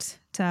want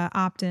to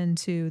opt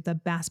into the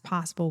best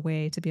possible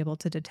way to be able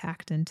to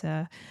detect and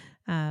to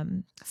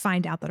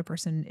find out that a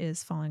person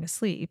is falling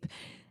asleep.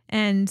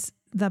 And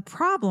the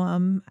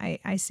problem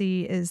I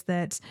see is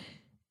that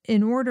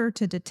in order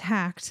to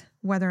detect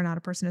whether or not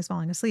a person is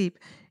falling asleep,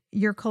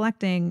 you're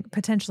collecting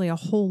potentially a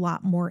whole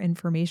lot more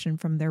information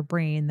from their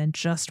brain than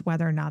just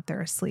whether or not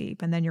they're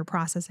asleep. And then you're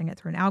processing it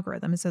through an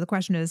algorithm. And so the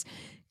question is,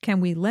 can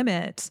we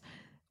limit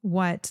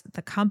what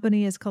the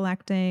company is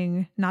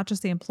collecting, not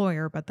just the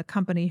employer, but the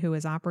company who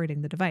is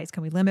operating the device?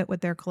 Can we limit what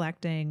they're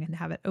collecting and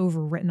have it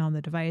overwritten on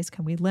the device?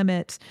 Can we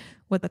limit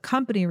what the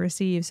company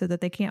receives so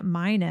that they can't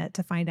mine it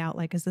to find out,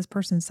 like, is this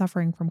person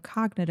suffering from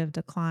cognitive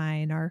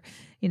decline? Or,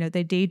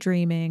 they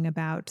daydreaming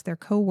about their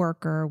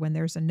coworker when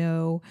there's a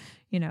no,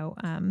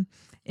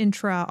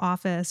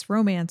 intra-office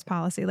romance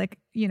policy? Like,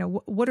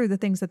 what are the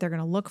things that they're going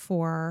to look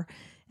for?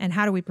 And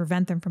how do we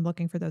prevent them from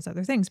looking for those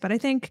other things? But I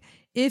think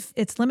if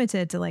it's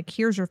limited to like,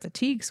 here's your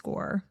fatigue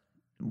score,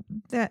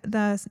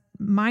 the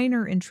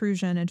minor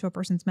intrusion into a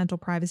person's mental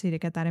privacy to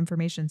get that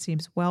information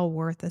seems well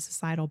worth the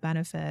societal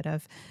benefit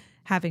of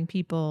having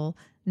people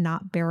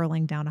not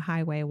barreling down a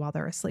highway while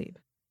they're asleep.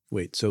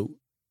 Wait, so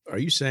are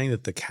you saying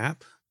that the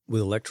cap with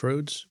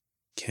electrodes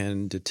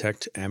can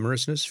detect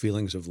amorousness,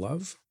 feelings of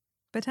love?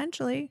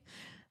 Potentially.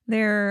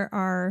 There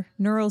are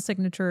neural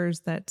signatures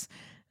that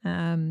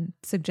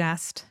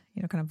suggest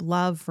kind of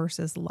love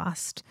versus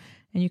lust.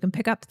 And you can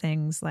pick up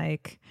things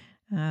like,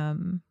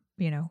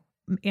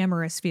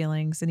 amorous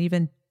feelings and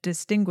even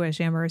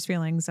distinguish amorous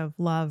feelings of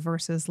love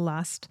versus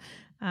lust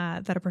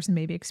that a person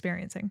may be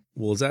experiencing.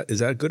 Well, is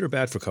that good or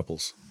bad for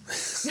couples?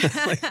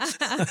 like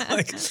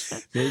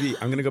maybe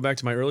I'm going to go back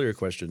to my earlier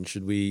question.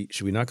 Should we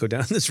not go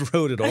down this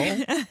road at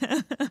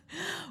all?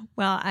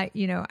 Well,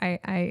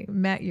 I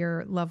met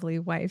your lovely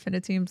wife, and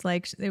it seems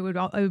like it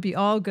would be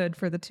all good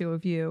for the two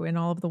of you and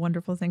all of the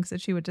wonderful things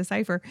that she would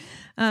decipher.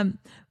 But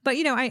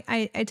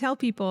I tell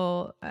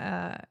people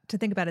to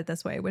think about it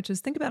this way, which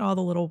is think about all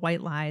the little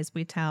white lies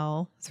we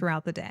tell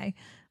throughout the day,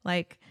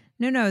 like,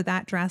 no,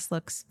 that dress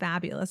looks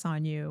fabulous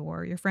on you.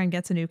 Or your friend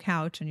gets a new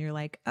couch and you're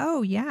like,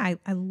 oh yeah,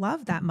 I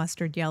love that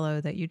mustard yellow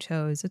that you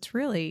chose. It's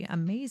really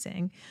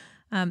amazing.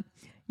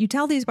 You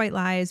tell these white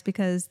lies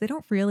because they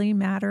don't really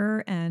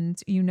matter, and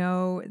you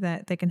know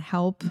that they can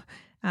help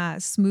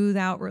smooth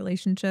out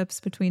relationships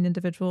between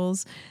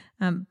individuals.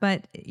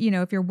 But,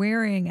 if you're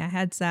wearing a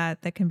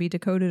headset that can be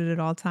decoded at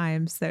all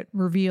times that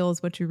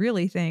reveals what you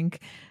really think,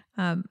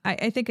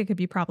 I think it could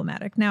be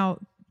problematic. Now,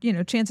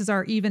 chances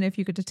are, even if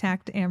you could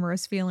detect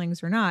amorous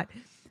feelings or not,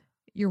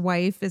 your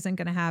wife isn't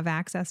going to have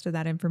access to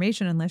that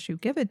information unless you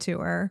give it to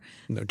her.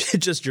 No,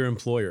 just your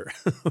employer.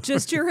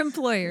 just your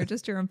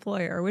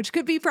employer, which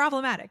could be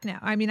problematic. Now,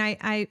 I mean,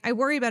 I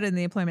worry about it in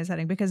the employment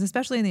setting, because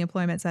especially in the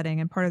employment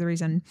setting, and part of the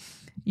reason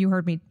you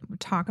heard me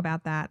talk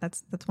about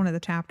that's one of the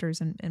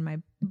chapters in my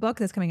book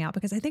that's coming out,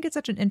 because I think it's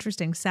such an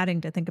interesting setting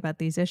to think about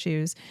these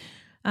issues.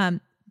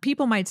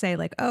 People might say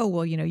like, oh,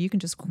 well, you can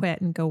just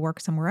quit and go work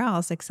somewhere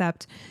else,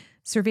 except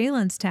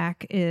surveillance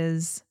tech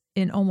is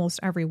in almost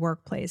every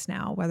workplace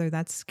now, whether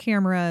that's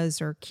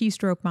cameras or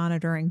keystroke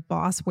monitoring,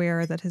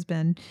 bossware that has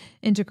been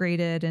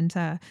integrated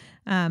into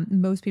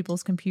most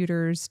people's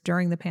computers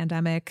during the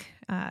pandemic.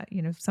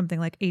 Something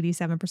like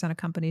 87% of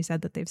companies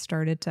said that they've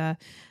started to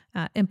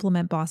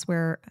implement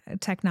bossware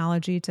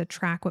technology to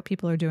track what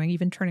people are doing,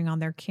 even turning on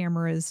their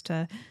cameras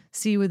to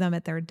see with them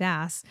at their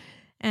desks.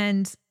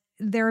 And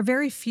there are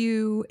very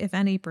few, if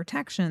any,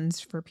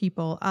 protections for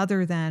people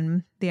other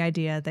than the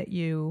idea that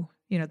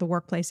the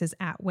workplace is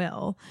at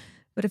will.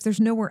 But if there's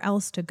nowhere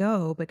else to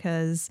go,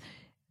 because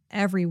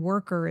every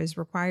worker is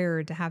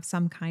required to have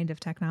some kind of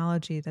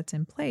technology that's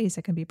in place,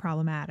 it can be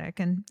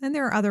problematic. And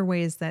there are other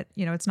ways that,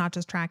 it's not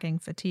just tracking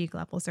fatigue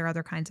levels. There are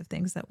other kinds of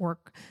things that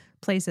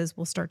workplaces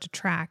will start to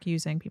track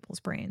using people's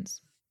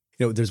brains.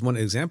 There's one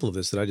example of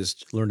this that I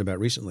just learned about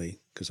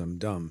recently because I'm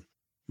dumb.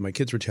 My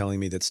kids were telling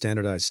me that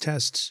standardized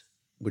tests,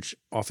 which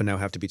often now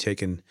have to be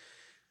taken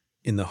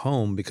in the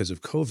home because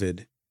of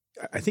COVID,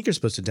 I think you're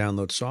supposed to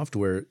download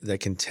software that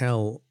can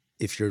tell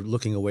if you're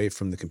looking away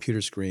from the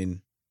computer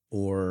screen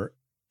or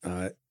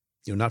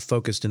not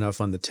focused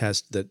enough on the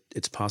test that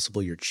it's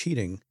possible you're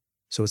cheating.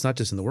 So it's not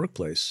just in the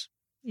workplace.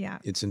 Yeah.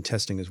 It's in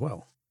testing as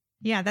well.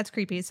 Yeah, that's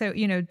creepy. So,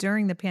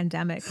 during the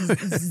pandemic,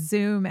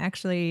 Zoom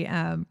actually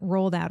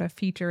rolled out a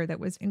feature that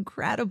was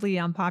incredibly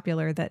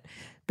unpopular that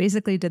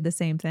basically did the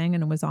same thing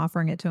and was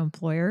offering it to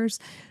employers,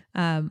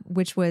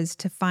 which was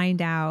to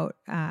find out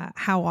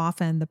how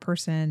often the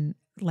person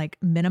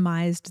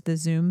minimized the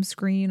Zoom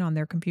screen on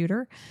their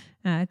computer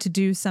to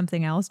do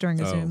something else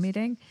during a Zoom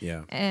meeting.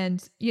 Yeah.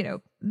 And,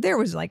 there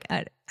was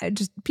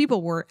just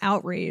people were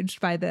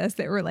outraged by this.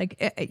 They were like,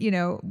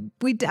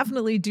 we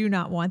definitely do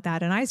not want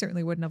that. And I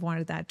certainly wouldn't have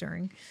wanted that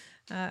during,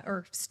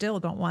 or still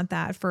don't want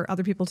that for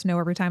other people to know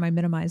every time I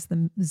minimize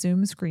the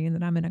Zoom screen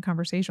that I'm in a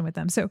conversation with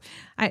them. So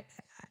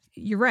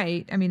you're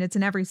right. I mean, it's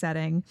in every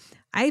setting.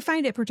 I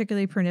find it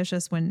particularly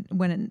pernicious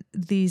when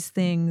these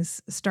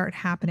things start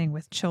happening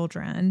with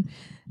children,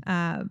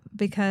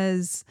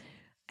 because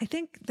I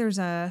think there's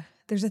a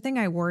thing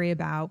I worry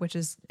about, which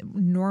is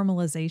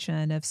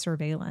normalization of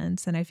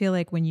surveillance. And I feel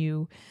like when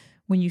you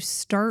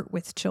start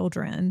with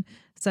children,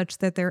 such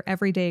that their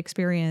everyday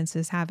experience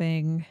is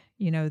having,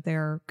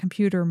 their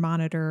computer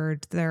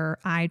monitored, their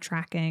eye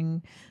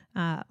tracking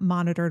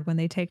monitored when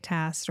they take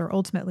tests, or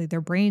ultimately their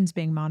brains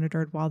being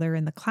monitored while they're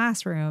in the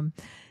classroom,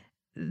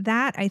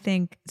 that I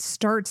think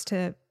starts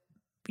to,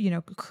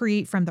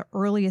 create from the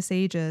earliest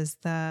ages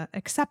the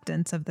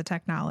acceptance of the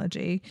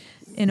technology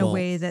in a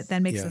way that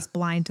then makes us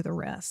blind to the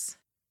risks.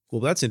 Well,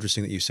 that's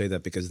interesting that you say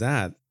that, because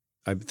that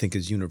I think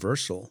is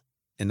universal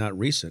and not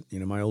recent.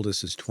 My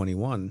oldest is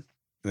 21,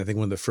 and I think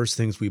one of the first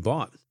things we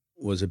bought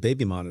was a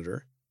baby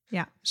monitor.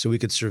 Yeah. So we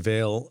could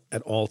surveil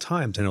at all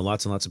times. I know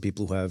lots and lots of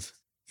people who have,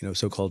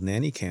 so-called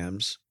nanny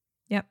cams.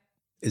 Yep.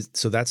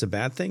 So that's a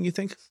bad thing, you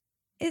think?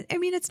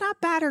 It's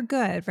not bad or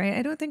good, right?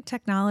 I don't think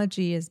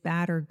technology is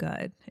bad or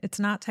good. It's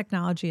not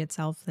technology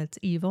itself that's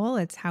evil.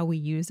 It's how we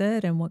use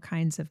it and what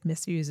kinds of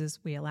misuses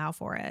we allow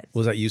for it.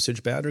 Was that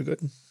usage bad or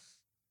good?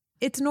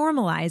 It's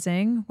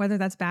normalizing. Whether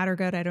that's bad or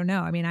good, I don't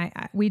know. I mean,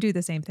 we do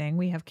the same thing.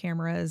 We have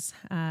cameras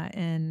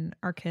in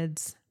our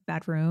kids'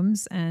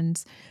 bedrooms,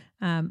 and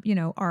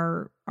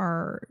our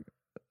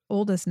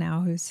oldest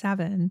now, who's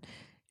 7,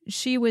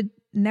 she would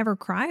never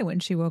cry when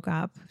she woke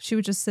up. She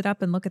would just sit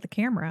up and look at the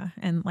camera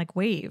and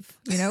wave,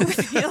 with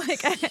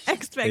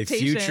expectation.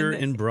 A future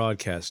in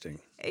broadcasting.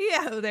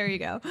 Yeah, there you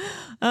go.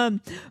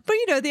 But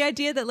the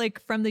idea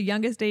that from the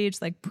youngest age,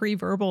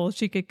 pre-verbal,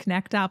 she could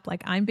connect up,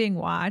 I'm being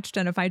watched,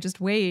 and if I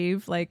just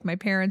wave, my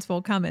parents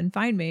will come and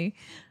find me.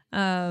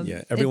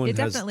 Everyone's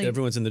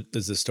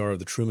is the star of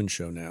the Truman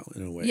Show now,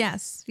 in a way.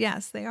 Yes,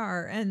 they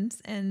are,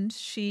 and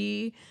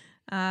she,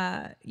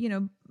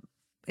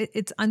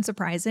 it's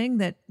unsurprising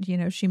that,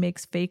 she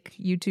makes fake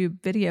YouTube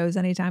videos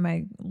anytime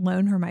I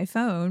loan her my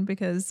phone,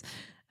 because,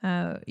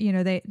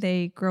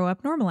 they grow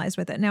up normalized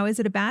with it. Now, is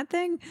it a bad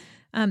thing?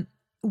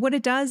 What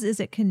it does is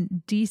it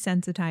can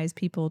desensitize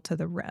people to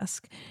the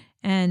risk.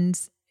 And,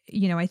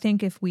 I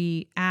think if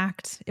we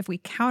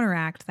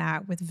counteract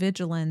that with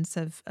vigilance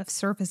of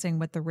surfacing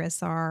what the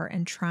risks are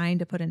and trying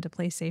to put into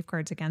place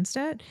safeguards against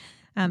it,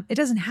 it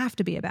doesn't have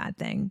to be a bad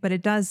thing, but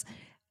it does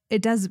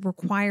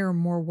require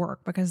more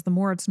work, because the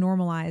more it's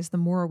normalized, the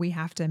more we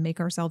have to make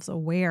ourselves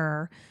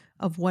aware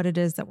of what it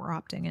is that we're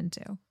opting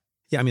into.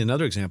 Yeah, I mean,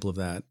 another example of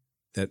that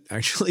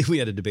actually we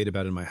had a debate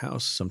about in my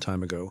house some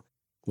time ago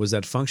was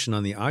that function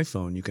on the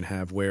iPhone you can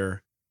have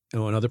where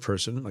another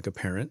person, like a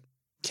parent,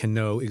 can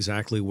know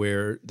exactly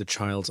where the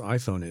child's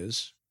iPhone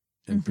is,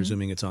 and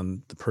presuming it's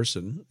on the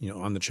person,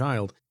 on the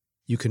child,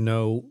 you can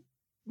know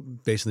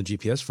based on the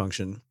GPS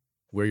function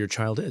where your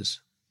child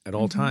is at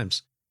all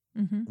times,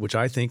 which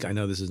I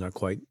know this is not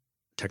quite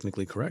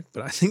technically correct,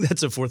 but I think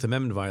that's a Fourth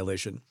Amendment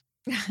violation.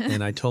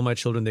 And I told my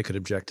children they could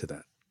object to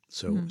that.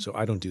 So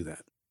I don't do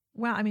that.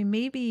 Well, I mean,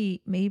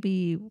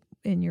 maybe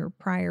in your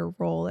prior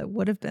role, it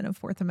would have been a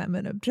Fourth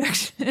Amendment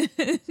objection.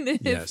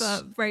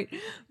 Yes. Right.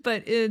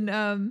 But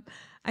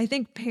I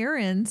think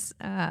parents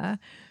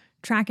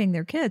tracking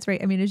their kids,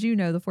 right? I mean, as you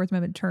know, the Fourth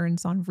Amendment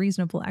turns on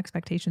reasonable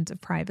expectations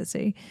of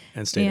privacy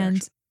and state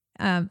action.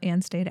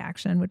 And state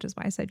action, which is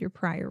why I said your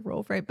prior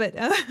role, right? But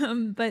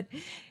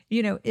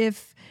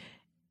if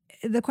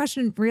the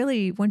question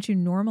really, once you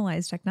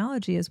normalize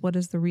technology, is what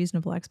is the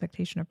reasonable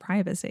expectation of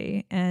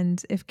privacy?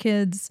 And if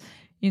kids,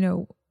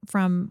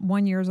 from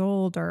 1 year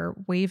old are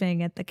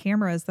waving at the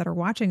cameras that are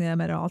watching them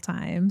at all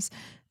times,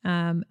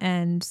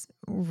 and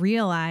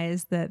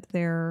realize that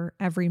their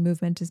every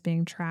movement is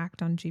being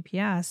tracked on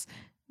GPS,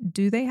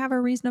 do they have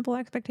a reasonable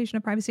expectation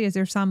of privacy? Is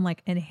there some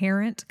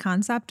inherent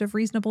concept of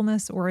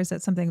reasonableness, or is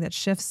it something that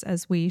shifts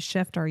as we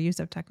shift our use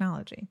of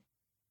technology?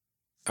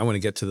 I want to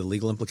get to the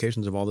legal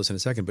implications of all this in a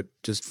second, but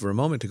just for a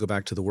moment to go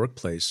back to the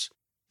workplace,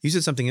 you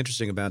said something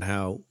interesting about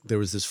how there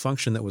was this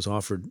function that was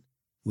offered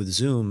with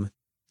Zoom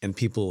and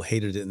people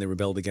hated it and they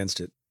rebelled against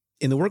it.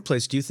 In the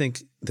workplace, do you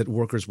think that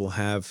workers will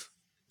have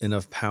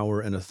enough power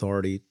and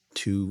authority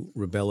to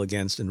rebel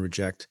against and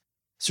reject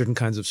certain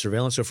kinds of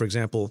surveillance? So, for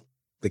example,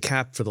 the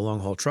cap for the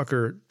long-haul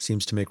trucker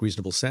seems to make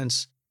reasonable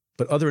sense,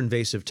 but other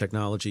invasive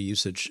technology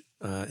usage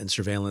and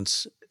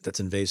surveillance that's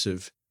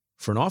invasive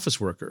for an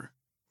office worker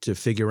to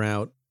figure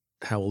out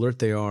how alert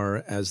they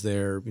are as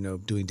they're,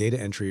 doing data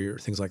entry or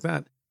things like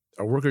that,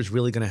 are workers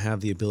really going to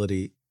have the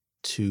ability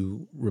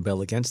to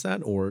rebel against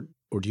that? Or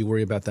do you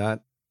worry about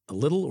that a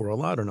little or a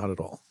lot or not at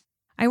all?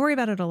 I worry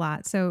about it a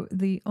lot. So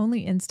the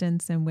only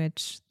instance in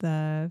which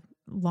the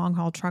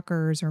long-haul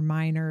truckers or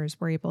miners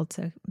were able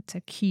to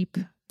keep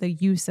the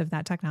use of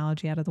that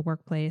technology out of the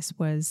workplace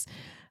was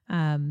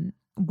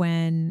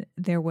when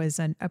there was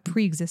a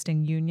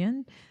pre-existing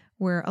union,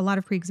 where a lot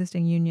of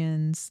pre-existing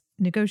unions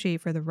negotiate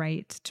for the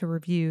right to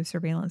review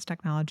surveillance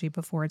technology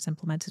before it's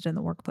implemented in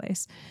the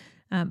workplace.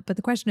 But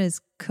the question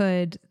is,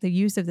 could the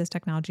use of this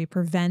technology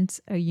prevent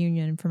a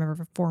union from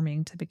ever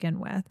forming to begin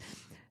with?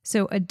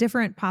 So a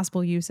different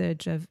possible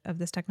usage of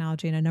this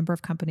technology, and a number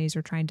of companies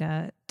are trying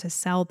to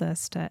sell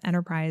this to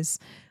enterprise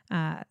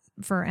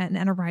for an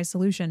enterprise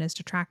solution, is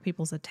to track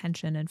people's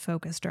attention and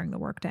focus during the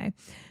workday.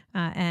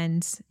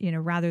 And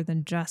rather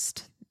than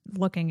just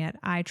looking at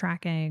eye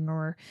tracking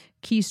or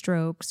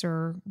keystrokes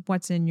or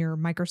what's in your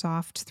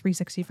Microsoft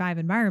 365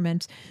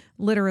 environment,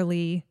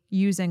 literally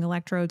using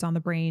electrodes on the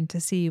brain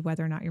to see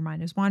whether or not your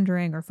mind is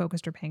wandering or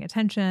focused or paying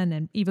attention,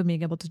 and even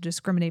being able to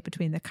discriminate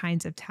between the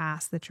kinds of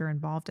tasks that you're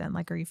involved in.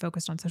 Like, are you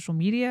focused on social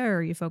media, or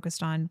are you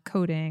focused on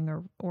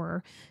coding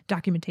or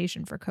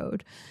documentation for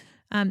code?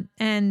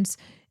 And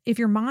if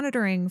you're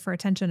monitoring for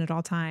attention at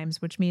all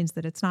times, which means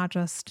that it's not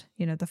just,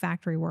 the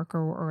factory worker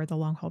or the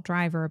long haul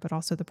driver, but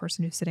also the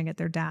person who's sitting at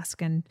their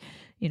desk and,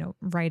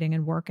 writing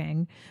and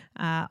working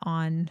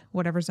on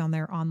whatever's on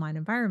their online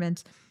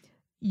environment,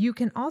 you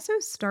can also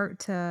start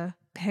to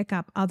pick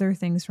up other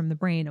things from the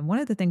brain. And one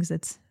of the things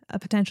that's a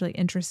potentially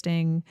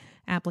interesting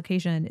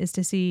application is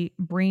to see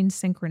brain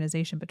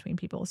synchronization between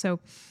people. So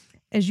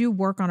as you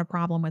work on a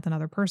problem with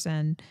another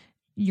person,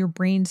 your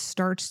brain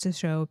starts to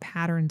show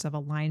patterns of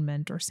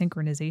alignment or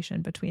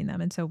synchronization between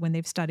them. And so when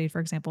they've studied, for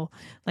example,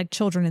 like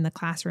children in the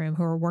classroom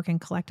who are working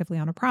collectively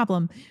on a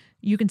problem,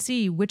 you can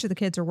see which of the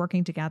kids are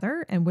working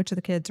together and which of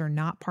the kids are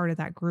not part of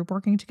that group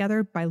working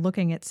together by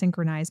looking at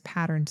synchronized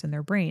patterns in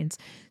their brains.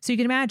 So you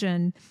can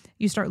imagine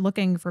you start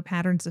looking for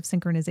patterns of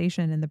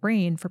synchronization in the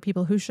brain for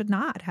people who should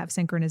not have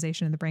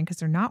synchronization in the brain because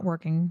they're not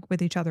working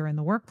with each other in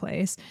the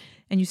workplace.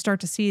 And you start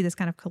to see this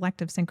kind of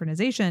collective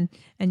synchronization,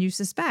 and you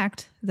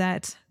suspect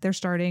that they're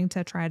starting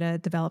to try to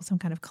develop some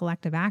kind of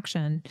collective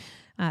action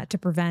to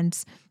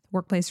prevent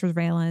workplace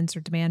surveillance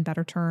or demand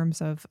better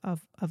terms of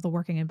the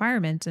working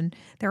environment. And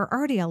there are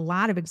already a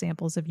lot of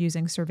examples of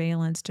using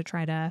surveillance to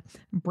try to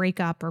break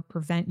up or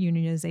prevent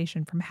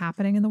unionization from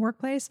happening in the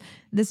workplace.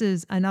 This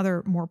is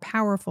another more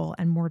powerful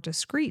and more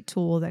discrete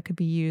tool that could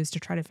be used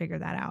to try to figure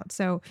that out.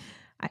 So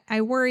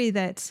I worry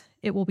that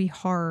it will be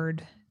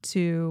hard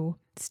to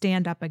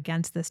stand up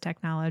against this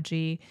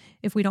technology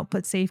if we don't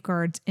put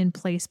safeguards in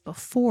place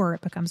before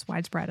it becomes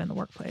widespread in the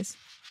workplace.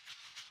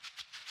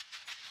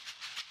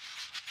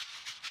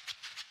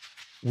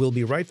 We'll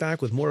be right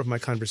back with more of my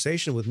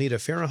conversation with Nita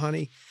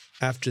Farahany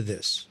after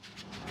this.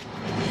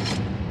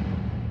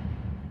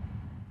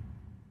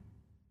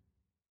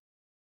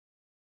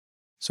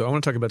 So I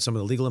want to talk about some of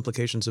the legal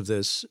implications of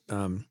this.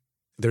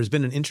 There's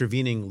been an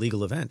intervening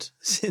legal event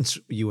since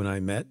you and I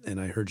met and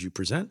I heard you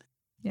present.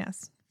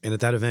 Yes. And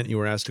at that event, you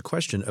were asked a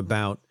question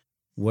about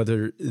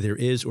whether there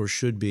is or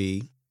should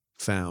be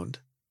found,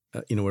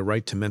 a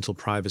right to mental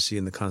privacy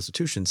in the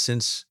Constitution.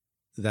 Since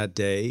that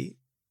day,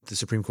 the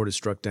Supreme Court has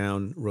struck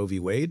down Roe v.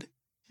 Wade,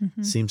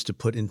 seems to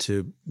put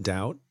into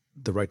doubt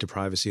the right to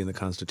privacy in the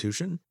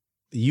Constitution.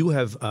 You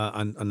have,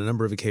 on a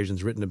number of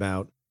occasions, written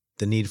about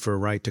the need for a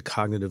right to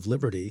cognitive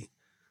liberty.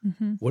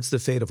 What's the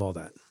fate of all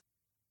that?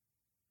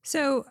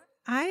 So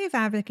I've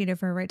advocated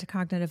for a right to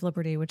cognitive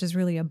liberty, which is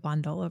really a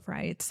bundle of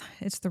rights.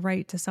 It's the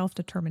right to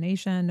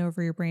self-determination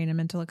over your brain and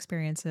mental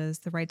experiences,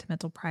 the right to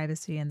mental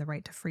privacy, and the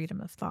right to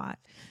freedom of thought.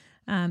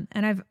 And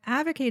I've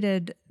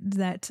advocated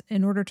that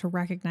in order to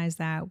recognize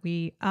that,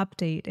 we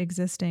update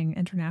existing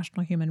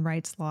international human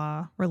rights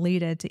law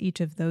related to each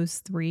of those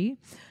three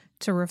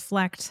to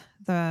reflect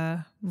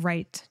the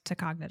right to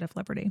cognitive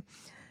liberty.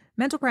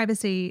 Mental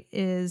privacy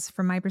is,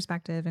 from my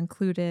perspective,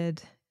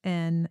 included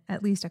in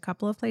at least a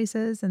couple of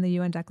places in the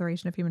UN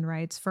Declaration of Human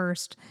Rights.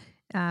 First,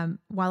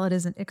 while it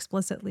isn't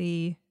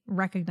explicitly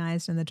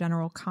recognized in the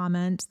general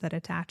comment that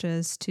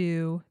attaches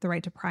to the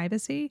right to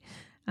privacy,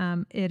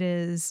 it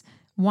is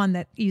one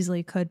that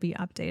easily could be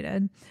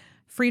updated.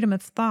 Freedom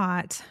of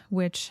thought,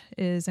 which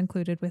is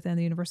included within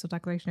the Universal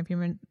Declaration of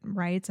Human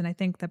Rights, and I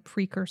think the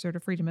precursor to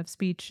freedom of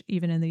speech,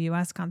 even in the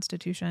U.S.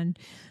 Constitution,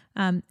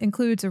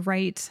 includes a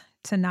right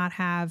to not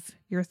have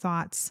your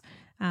thoughts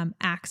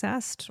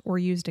accessed or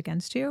used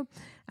against you.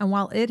 And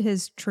while it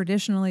has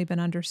traditionally been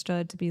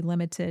understood to be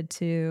limited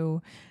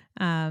to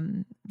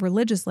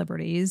religious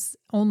liberties,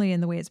 only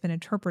in the way it's been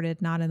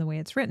interpreted, not in the way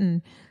it's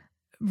written,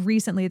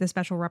 recently the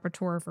Special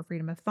Rapporteur for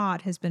Freedom of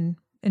Thought has been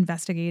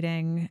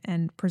investigating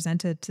and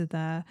presented to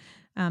the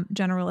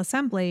General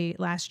Assembly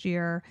last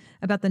year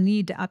about the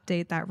need to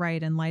update that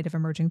right in light of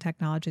emerging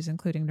technologies,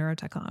 including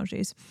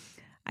neurotechnologies.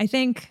 I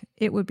think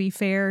it would be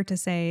fair to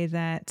say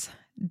that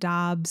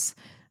Dobbs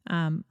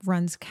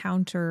runs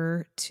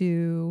counter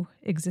to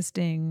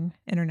existing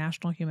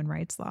international human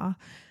rights law.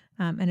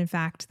 And in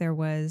fact, there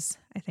was,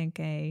 I think,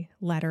 a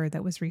letter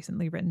that was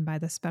recently written by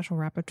the Special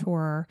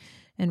Rapporteur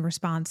in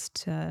response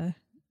to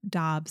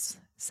Dobbs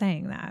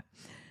saying that.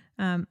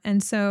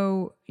 And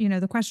so,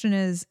 the question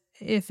is,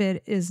 if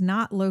it is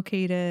not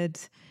located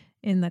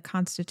in the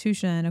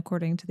Constitution,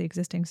 according to the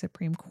existing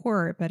Supreme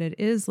Court, but it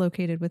is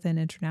located within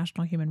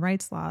international human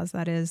rights laws,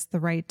 that is the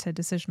right to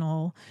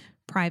decisional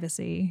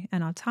privacy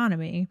and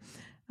autonomy,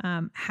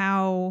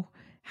 how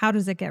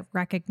does it get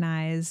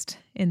recognized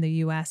in the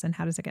U.S. and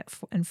how does it get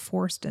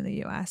enforced in the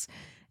U.S.?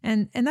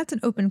 And that's an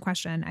open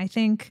question. I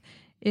think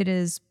it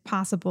is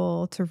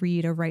possible to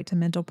read a right to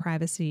mental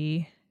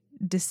privacy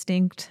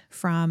distinct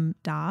from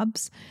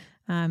Dobbs,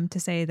 to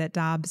say that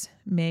Dobbs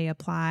may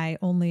apply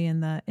only in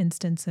the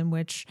instance in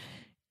which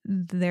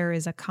there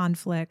is a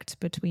conflict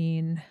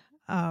between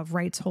a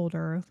rights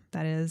holder,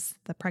 that is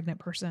the pregnant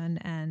person,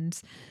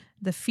 and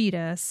the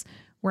fetus,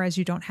 whereas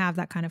you don't have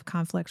that kind of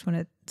conflict when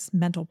it's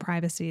mental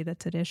privacy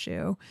that's at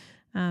issue.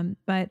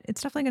 But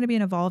it's definitely going to be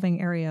an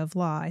evolving area of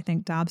law. I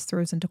think Dobbs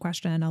throws into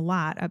question a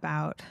lot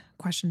about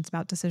questions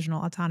about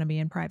decisional autonomy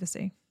and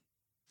privacy.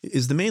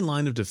 Is the main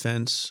line of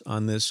defense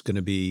on this going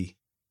to be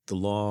the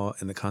law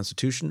and the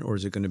Constitution, or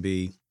is it going to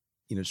be,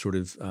 sort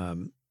of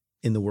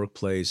in the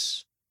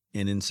workplace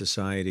and in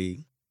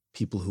society,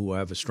 people who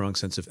have a strong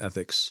sense of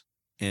ethics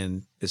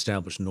and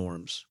established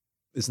norms?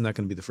 Isn't that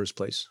going to be the first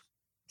place?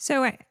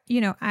 So,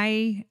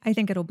 I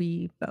think it'll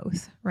be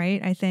both,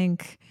 right? I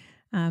think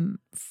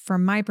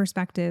from my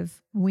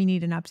perspective, we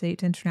need an update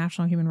to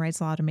international human rights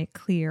law to make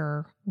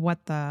clear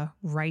what the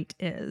right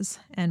is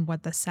and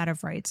what the set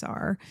of rights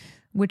are,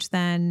 which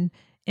then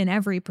in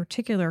every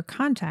particular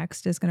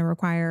context is going to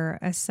require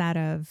a set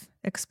of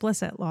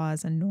explicit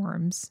laws and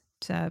norms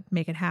to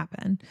make it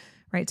happen,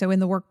 right? So in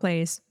the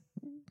workplace,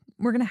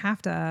 we're going to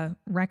have to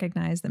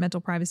recognize that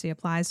mental privacy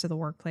applies to the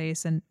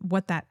workplace and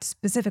what that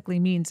specifically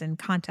means in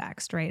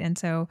context, right? And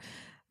so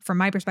from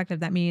my perspective,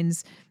 that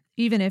means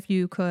even if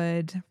you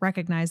could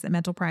recognize that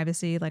mental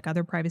privacy, like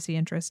other privacy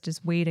interests,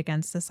 is weighed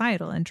against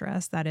societal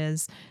interests, that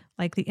is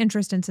like the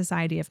interest in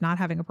society of not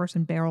having a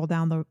person barrel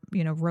down the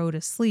road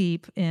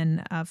asleep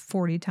in a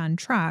 40-ton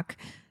truck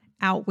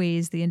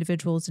outweighs the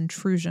individual's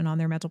intrusion on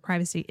their mental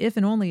privacy, if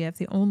and only if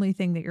the only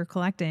thing that you're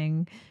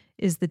collecting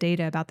is the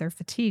data about their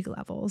fatigue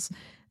levels.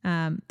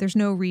 There's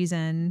no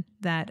reason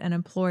that an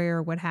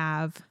employer would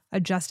have a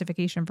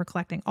justification for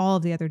collecting all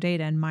of the other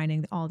data and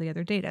mining all the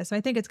other data. So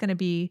I think it's going to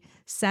be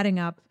setting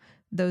up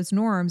those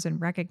norms and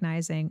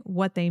recognizing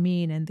what they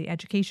mean in the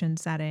education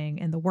setting,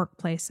 in the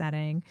workplace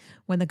setting,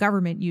 when the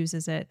government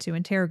uses it to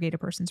interrogate a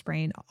person's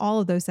brain. All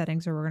of those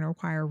settings are going to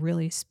require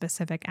really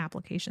specific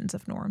applications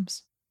of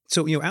norms.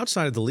 So,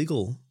 outside of the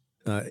legal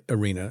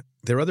arena,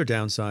 there are other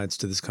downsides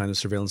to this kind of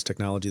surveillance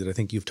technology that I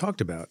think you've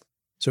talked about.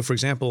 So, for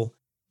example,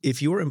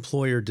 if your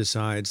employer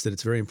decides that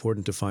it's very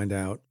important to find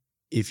out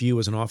if you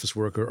as an office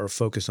worker are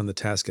focused on the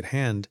task at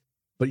hand,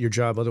 but your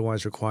job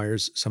otherwise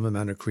requires some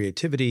amount of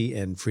creativity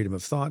and freedom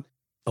of thought,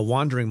 a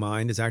wandering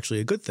mind is actually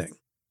a good thing,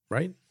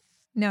 right?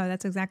 No,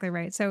 that's exactly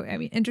right. So,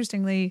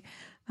 interestingly,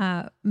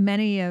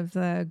 many of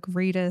the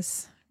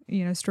greatest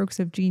strokes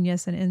of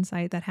genius and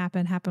insight that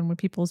happen when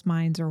people's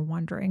minds are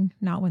wandering,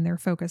 not when they're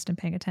focused and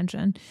paying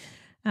attention.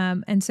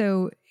 And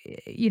so,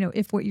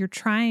 if what you're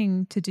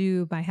trying to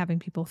do by having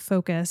people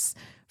focus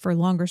for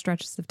longer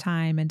stretches of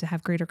time and to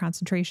have greater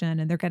concentration,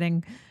 and they're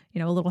getting,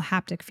 a little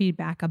haptic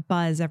feedback, a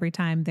buzz every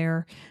time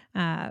their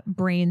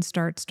brain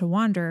starts to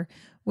wander,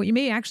 what you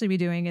may actually be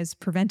doing is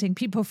preventing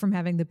people from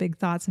having the big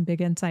thoughts and big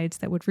insights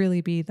that would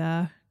really be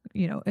the,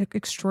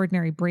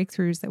 extraordinary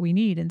breakthroughs that we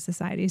need in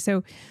society.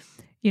 So,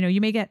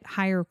 you may get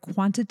higher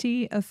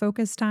quantity of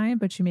focus time,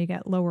 but you may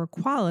get lower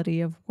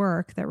quality of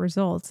work that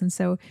results. And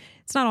so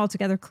it's not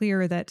altogether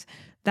clear that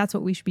that's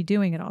what we should be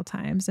doing at all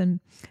times. And,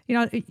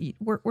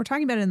 we're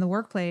talking about it in the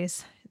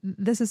workplace.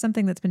 This is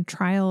something that's been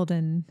trialed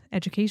in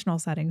educational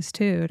settings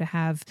too, to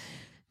have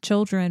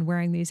children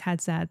wearing these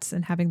headsets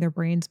and having their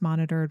brains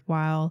monitored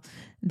while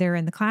they're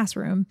in the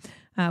classroom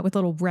with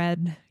little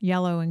red,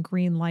 yellow, and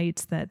green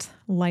lights that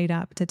light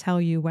up to tell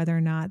you whether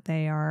or not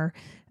they are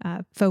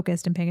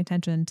focused and paying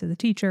attention to the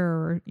teacher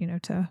or,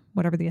 to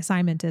whatever the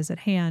assignment is at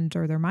hand,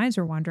 or their minds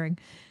are wandering.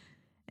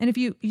 And if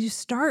you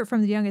start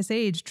from the youngest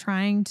age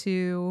trying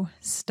to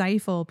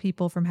stifle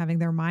people from having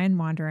their mind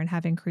wander and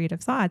having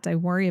creative thoughts, I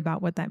worry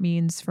about what that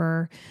means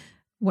for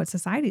what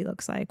society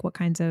looks like, what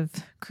kinds of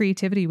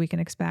creativity we can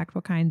expect,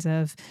 what kinds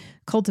of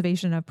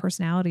cultivation of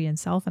personality and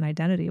self and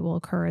identity will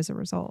occur as a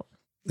result.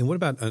 And what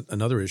about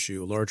another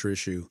issue, a larger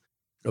issue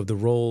of the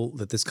role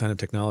that this kind of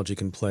technology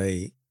can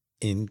play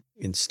in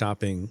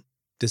stopping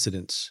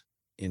dissidents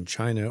in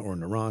China or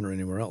in Iran or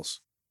anywhere else?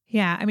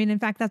 Yeah. I mean, in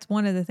fact, that's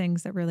one of the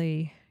things that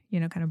really,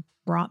 kind of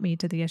brought me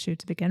to the issue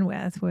to begin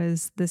with,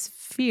 was this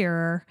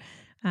fear.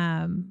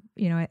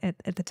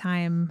 At the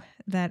time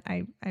that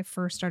I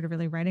first started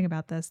really writing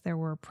about this, there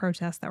were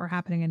protests that were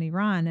happening in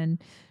Iran,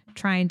 and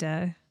trying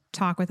to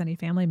talk with any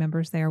family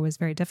members there was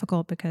very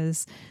difficult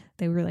because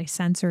they really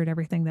censored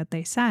everything that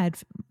they said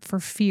for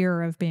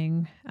fear of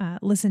being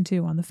listened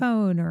to on the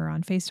phone or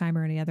on FaceTime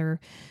or any other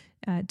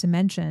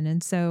dimension.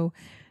 And so,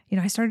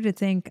 I started to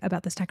think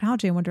about this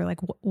technology and wonder, like,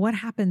 what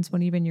happens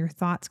when even your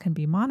thoughts can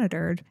be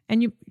monitored?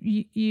 And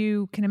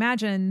you can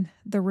imagine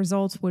the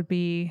results would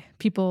be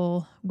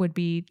people would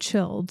be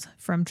chilled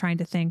from trying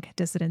to think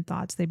dissident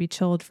thoughts. They'd be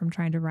chilled from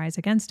trying to rise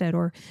against it,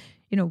 or,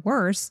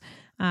 worse,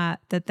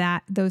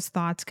 that those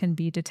thoughts can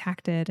be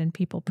detected and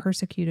people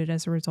persecuted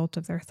as a result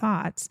of their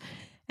thoughts.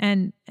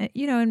 And,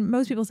 and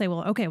most people say,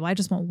 well, okay, I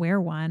just won't wear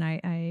one.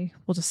 I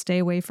will just stay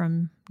away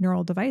from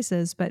neural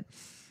devices. But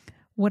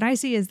what I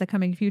see as the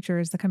coming future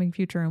is the coming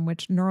future in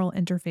which neural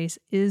interface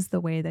is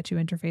the way that you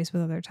interface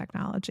with other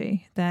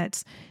technology.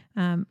 That,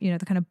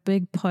 the kind of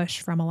big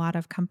push from a lot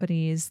of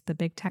companies, the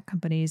big tech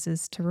companies,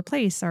 is to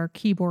replace our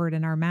keyboard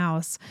and our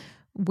mouse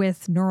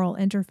with neural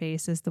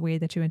interface as the way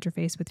that you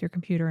interface with your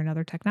computer and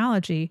other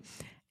technology.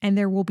 And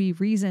there will be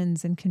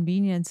reasons and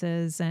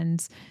conveniences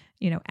and,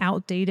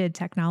 outdated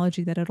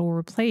technology that it'll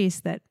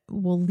replace that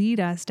will lead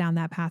us down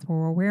that path where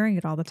we're wearing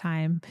it all the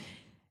time.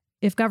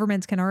 If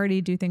governments can already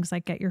do things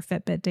like get your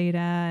Fitbit data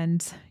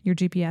and your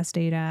GPS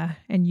data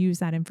and use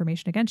that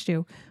information against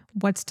you,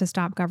 what's to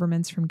stop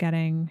governments from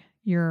getting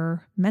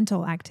your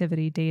mental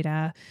activity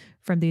data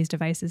from these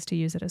devices to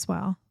use it as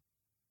well?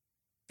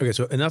 Okay,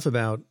 so enough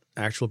about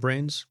actual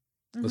brains.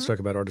 Mm-hmm. Let's talk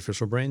about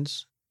artificial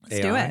brains. Let's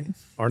AI, do it.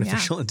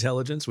 Artificial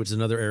intelligence, which is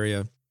another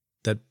area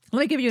that Let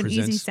me give you an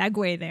presents... easy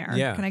segue there.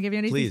 Yeah, can I give you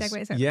an easy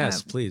segue? So,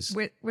 yes, please.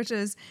 Which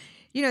is,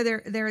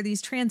 there are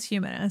these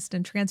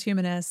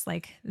transhumanists,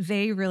 like,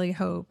 they really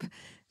hope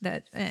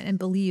that and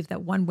believe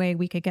that one way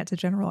we could get to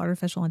general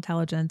artificial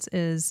intelligence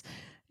is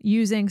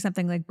using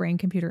something like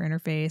brain-computer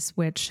interface,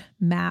 which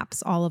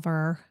maps all of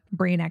our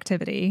brain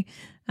activity,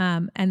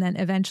 and then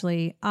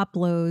eventually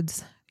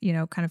uploads,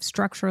 kind of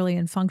structurally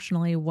and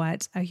functionally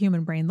what a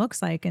human brain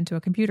looks like into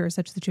a computer,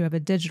 such that you have a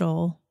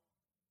digital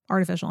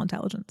artificial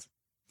intelligence.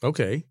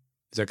 Okay.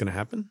 Is that going to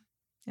happen?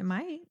 It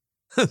might.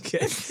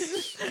 Okay.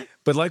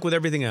 But like with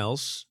everything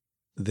else,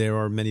 there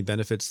are many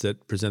benefits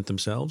that present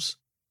themselves,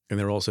 and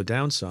there are also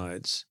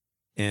downsides.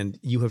 And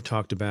you have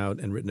talked about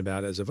and written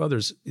about, as have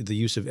others, the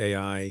use of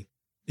AI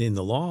in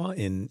the law,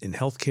 in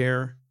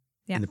healthcare,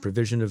 in the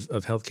provision of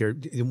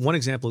healthcare. One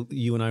example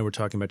you and I were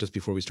talking about just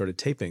before we started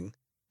taping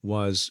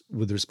was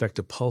with respect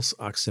to pulse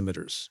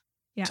oximeters.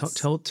 Yes.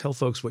 Tell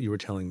folks what you were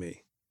telling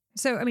me.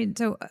 So,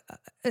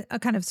 a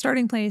kind of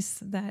starting place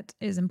that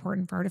is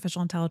important for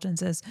artificial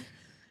intelligence is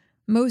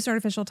most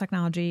artificial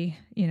technology,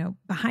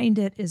 behind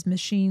it is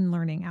machine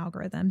learning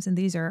algorithms. And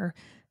these are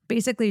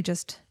basically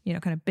just,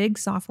 kind of big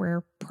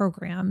software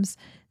programs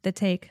that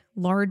take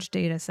large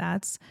data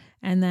sets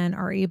and then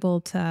are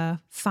able to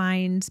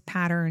find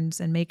patterns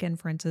and make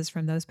inferences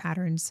from those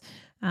patterns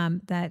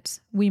that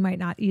we might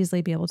not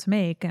easily be able to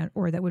make,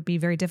 or that would be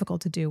very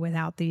difficult to do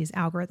without these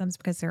algorithms,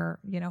 because there are,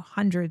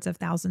 hundreds of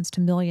thousands to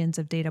millions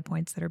of data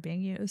points that are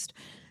being used.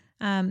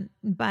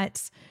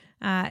 But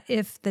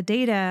if the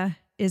data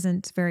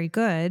isn't very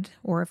good,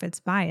 or if it's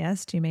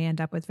biased, you may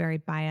end up with very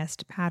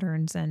biased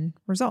patterns and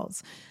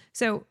results.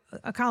 So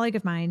a colleague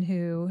of mine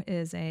who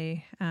is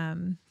a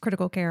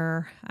critical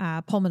care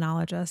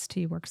pulmonologist,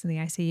 he works in the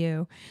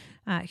ICU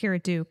here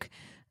at Duke,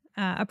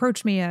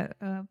 approached me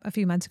a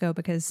few months ago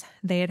because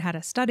they had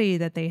a study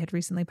that they had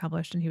recently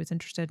published, and he was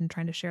interested in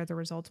trying to share the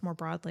results more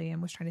broadly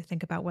and was trying to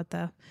think about what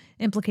the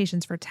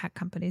implications for tech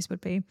companies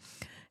would be.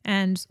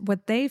 And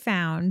what they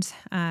found,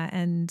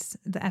 and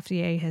the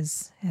FDA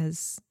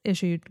has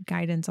issued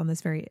guidance on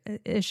this very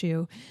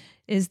issue,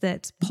 is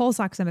that pulse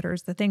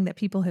oximeters, the thing that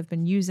people have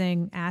been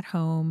using at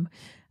home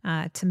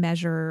to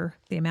measure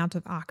the amount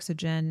of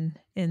oxygen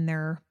in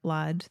their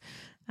blood,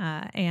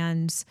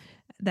 and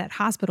that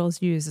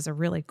hospitals use as a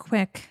really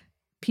quick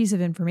piece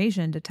of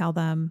information to tell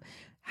them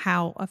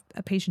how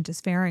a patient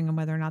is faring and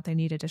whether or not they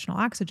need additional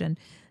oxygen,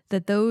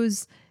 that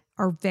those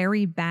are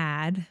very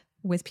bad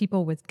with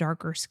people with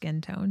darker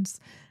skin tones.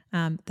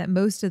 That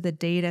most of the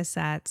data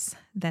sets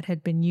that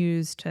had been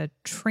used to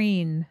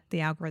train the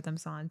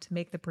algorithms on to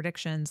make the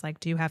predictions, like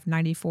do you have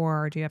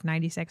 94, or do you have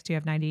 96, do you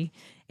have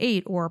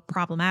 98, or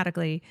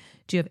problematically,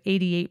 do you have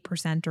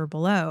 88% or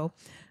below,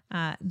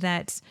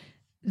 that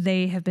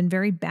they have been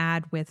very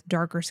bad with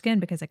darker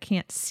skin because it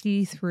can't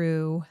see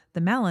through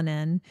the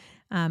melanin.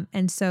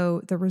 And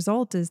so the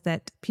result is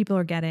that people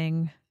are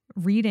getting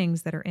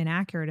readings that are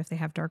inaccurate if they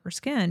have darker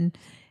skin.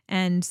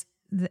 And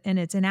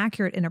it's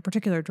inaccurate in a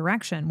particular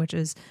direction, which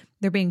is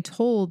they're being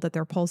told that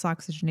their pulse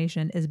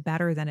oxygenation is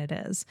better than it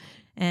is.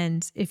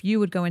 And if you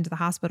would go into the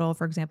hospital,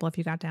 for example, if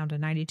you got down to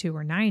 92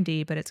 or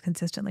 90, but it's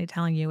consistently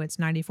telling you it's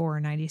 94 or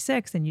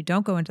 96, and you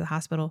don't go into the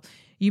hospital,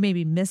 you may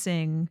be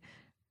missing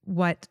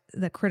what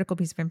the critical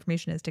piece of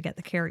information is to get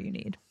the care you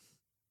need.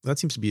 That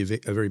seems to be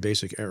a very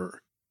basic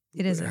error.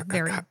 It is a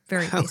very,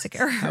 very basic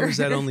error. How is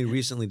that only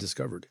recently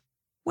discovered?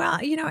 Well,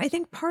 I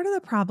think part of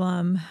the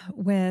problem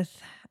with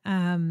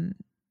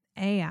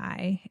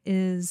AI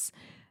is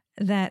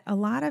that a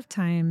lot of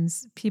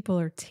times people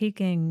are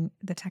taking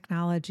the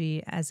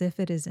technology as if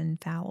it is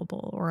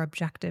infallible or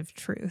objective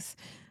truth.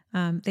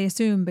 They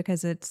assume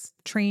because it's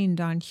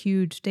trained on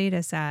huge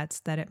data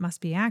sets that it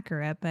must be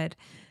accurate, but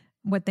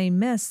what they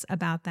miss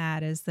about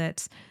that is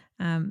that,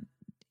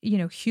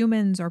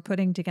 humans are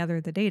putting together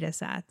the data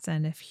sets.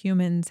 And if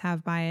humans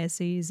have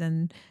biases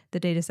in the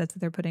data sets that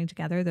they're putting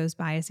together, those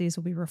biases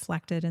will be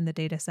reflected in the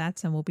data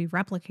sets and will be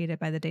replicated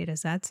by the data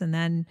sets. And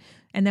then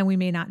we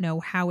may not know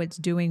how it's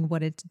doing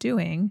what it's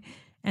doing.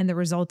 And the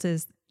result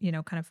is,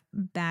 kind of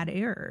bad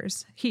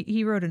errors.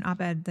 He wrote an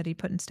op-ed that he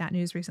put in Stat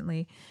News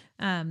recently.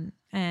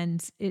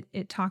 And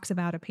it talks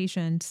about a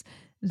patient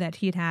that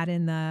he'd had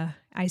in the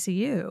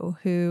ICU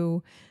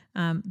who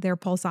their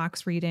pulse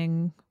ox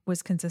reading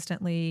was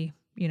consistently,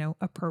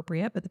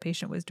 appropriate, but the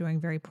patient was doing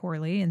very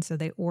poorly. And so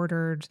they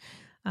ordered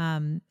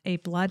a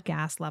blood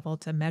gas level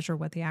to measure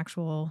what the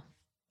actual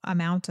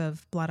amount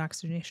of blood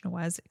oxygenation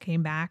was. It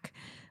came back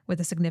with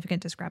a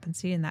significant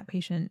discrepancy, and that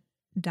patient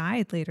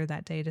died later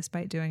that day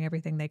despite doing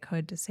everything they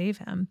could to save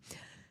him.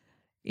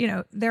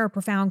 There are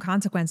profound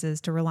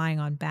consequences to relying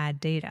on bad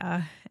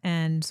data.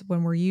 And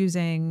when we're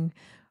using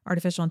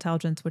artificial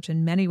intelligence, which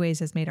in many ways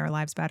has made our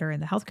lives better in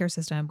the healthcare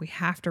system, we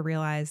have to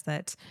realize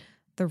that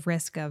the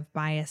risk of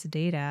biased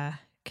data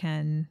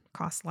can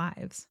cost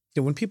lives.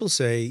 Yeah, when people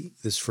say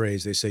this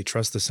phrase, they say,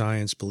 trust the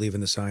science, believe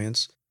in the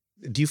science.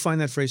 Do you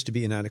find that phrase to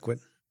be inadequate?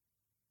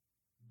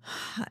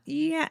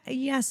 Yeah,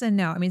 yes and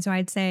no. So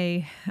I'd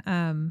say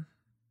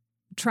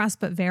trust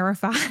but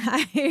verify,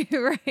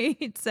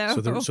 right? So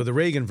the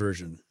Reagan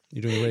version.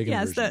 You're doing the Reagan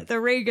version. Yes,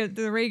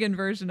 the Reagan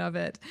version of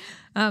it.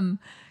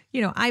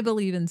 I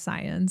believe in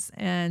science,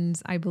 and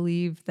I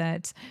believe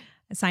that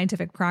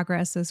scientific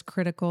progress is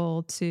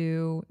critical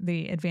to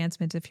the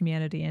advancement of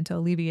humanity and to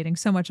alleviating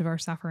so much of our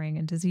suffering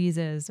and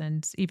diseases,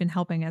 and even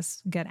helping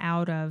us get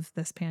out of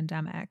this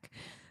pandemic.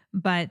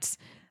 But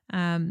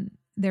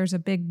there's a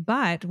big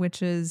but,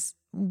 which is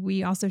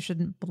we also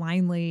shouldn't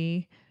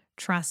blindly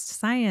trust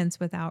science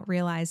without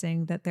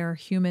realizing that there are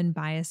human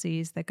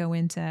biases that go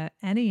into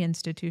any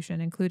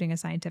institution, including a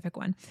scientific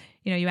one.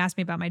 You asked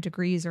me about my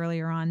degrees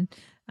earlier on.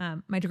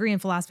 My degree in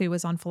philosophy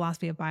was on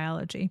philosophy of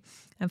biology,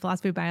 and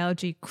philosophy of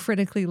biology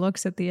critically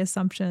looks at the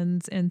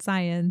assumptions in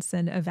science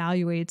and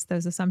evaluates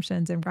those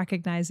assumptions and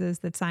recognizes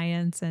that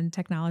science and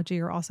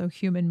technology are also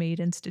human-made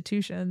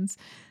institutions.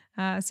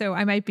 So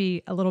I might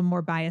be a little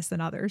more biased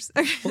than others.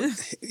 Well,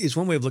 is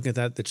one way of looking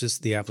at that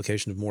just the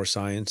application of more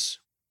science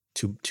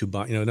to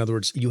in other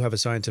words, you have a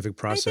scientific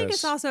process. I think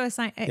it's also a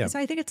science. Yeah. So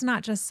I think it's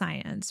not just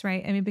science,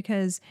 right?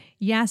 Because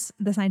yes,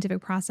 the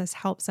scientific process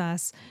helps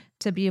us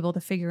to be able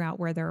to figure out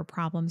where there are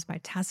problems by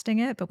testing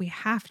it, but we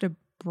have to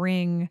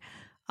bring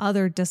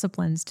other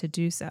disciplines to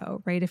do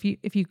so, right?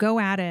 If you go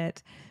at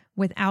it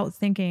without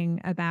thinking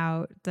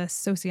about the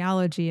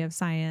sociology of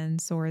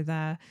science or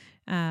the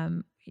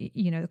kind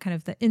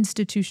of the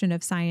institution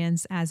of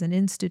science as an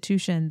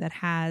institution that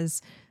has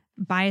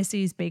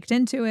biases baked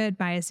into it,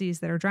 biases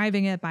that are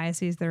driving it,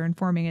 biases that are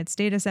informing its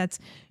data sets,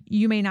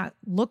 you may not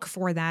look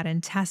for that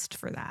and test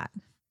for that.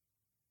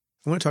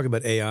 I want to talk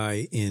about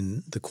AI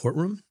in the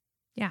courtroom.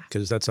 Yeah.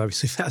 Because that's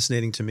obviously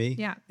fascinating to me.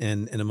 Yeah.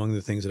 And among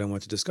the things that I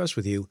want to discuss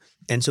with you.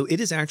 And so it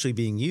is actually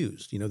being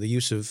used, the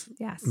use of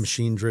Yes.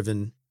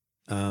 machine-driven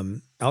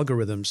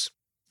algorithms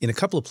in a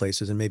couple of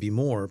places and maybe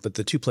more. But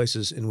the two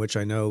places in which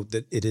I know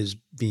that it is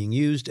being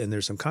used and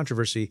there's some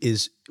controversy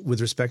is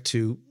with respect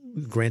to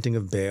granting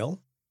of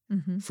bail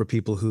for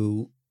people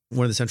who,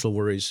 one of the central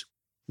worries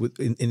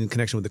in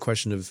connection with the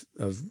question of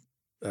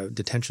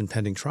detention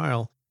pending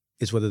trial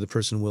is whether the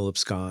person will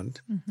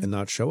abscond and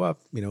not show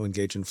up,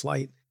 engage in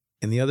flight.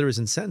 And the other is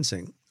in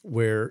sentencing,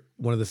 where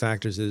one of the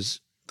factors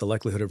is the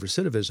likelihood of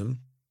recidivism.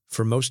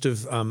 For most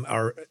of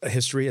our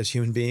history as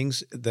human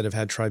beings that have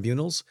had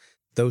tribunals,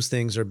 those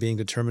things are being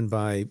determined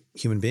by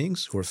human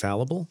beings who are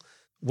fallible.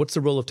 What's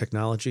the role of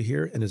technology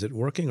here, and is it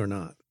working or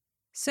not?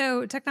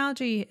 So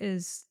technology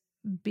is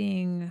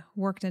being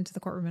worked into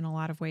the courtroom in a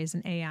lot of ways,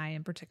 and AI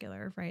in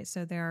particular, right?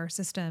 So there are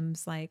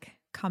systems like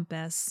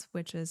Compass,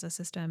 which is a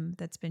system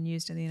that's been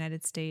used in the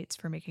United States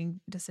for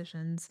making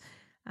decisions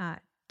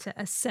to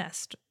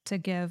assist, to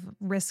give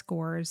risk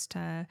scores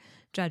to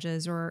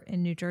judges, or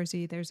in New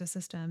Jersey, there's a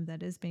system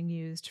that is being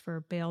used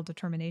for bail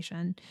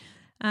determination.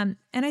 And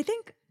I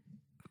think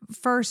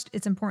first,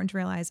 it's important to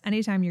realize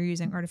anytime you're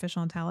using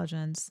artificial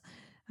intelligence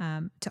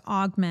to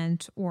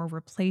augment or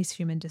replace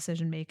human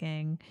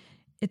decision-making,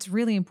 it's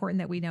really important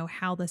that we know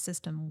how the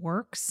system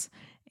works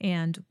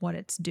and what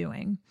it's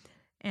doing.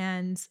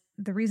 And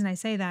the reason I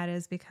say that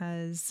is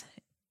because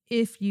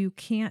if you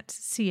can't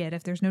see it,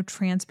 if there's no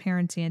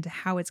transparency into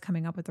how it's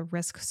coming up with a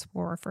risk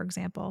score, for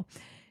example,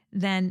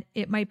 then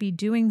it might be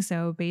doing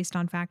so based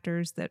on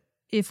factors that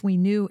if we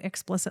knew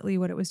explicitly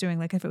what it was doing,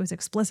 like if it was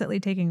explicitly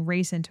taking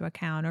race into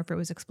account, or if it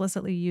was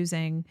explicitly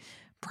using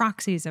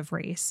proxies of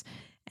race,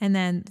 and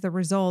then the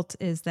result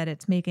is that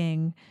it's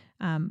making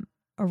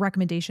a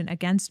recommendation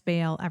against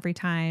bail every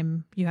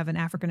time you have an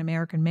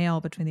African-American male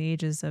between the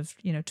ages of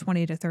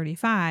 20 to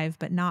 35,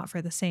 but not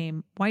for the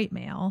same white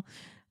male,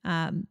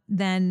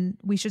 then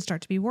we should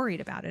start to be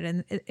worried about it.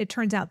 And it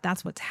turns out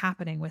that's what's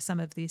happening with some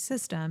of these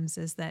systems,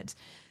 is that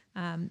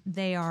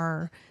they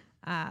are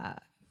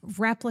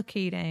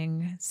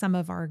replicating some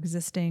of our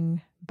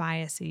existing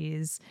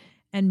biases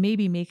and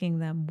maybe making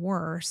them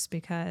worse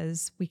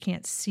because we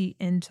can't see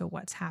into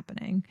what's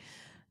happening.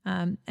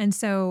 And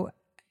so,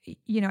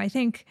 I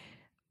think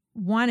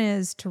one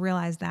is to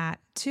realize that.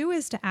 Two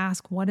is to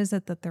ask, what is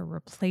it that they're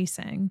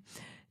replacing?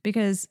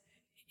 Because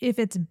if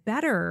it's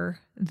better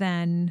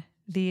than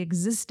the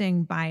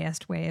existing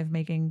biased way of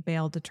making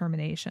bail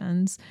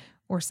determinations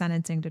or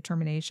sentencing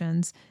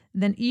determinations,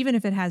 then even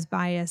if it has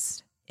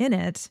bias in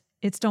it,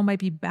 it still might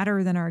be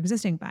better than our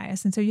existing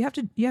bias. And so you have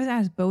to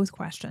ask both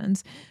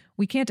questions.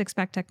 We can't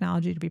expect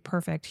technology to be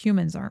perfect.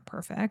 Humans aren't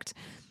perfect.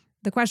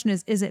 The question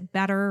is it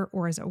better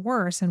or is it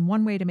worse? And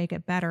one way to make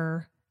it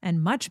better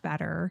and much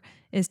better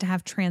is to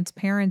have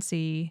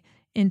transparency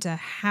into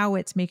how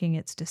it's making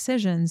its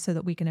decisions so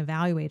that we can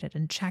evaluate it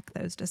and check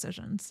those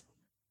decisions.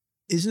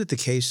 Isn't it the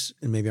case,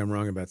 and maybe I'm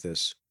wrong about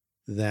this,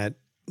 that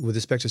with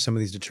respect to some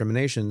of these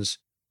determinations,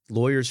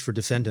 lawyers for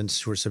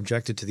defendants who are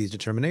subjected to these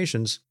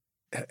determinations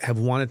have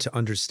wanted to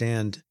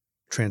understand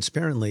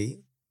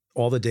transparently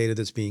all the data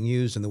that's being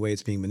used and the way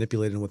it's being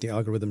manipulated and what the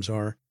algorithms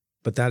are,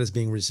 but that is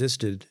being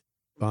resisted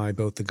by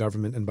both the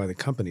government and by the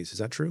companies. Is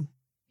that true?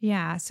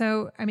 Yeah.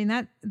 So,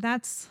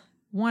 that's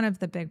one of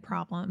the big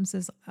problems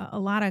is a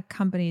lot of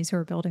companies who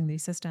are building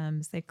these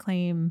systems, they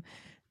claim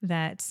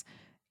that,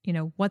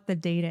 what the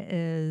data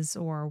is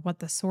or what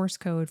the source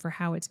code for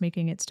how it's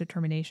making its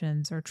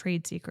determinations are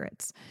trade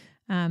secrets.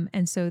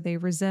 And so they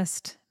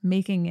resist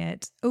making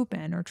it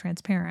open or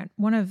transparent.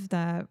 One of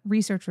the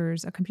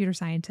researchers, a computer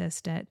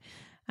scientist at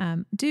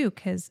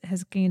Duke, has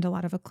gained a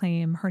lot of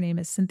acclaim. Her name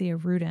is Cynthia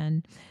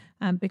Rudin,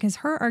 because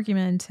her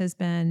argument has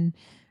been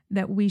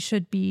that we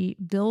should be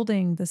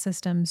building the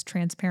systems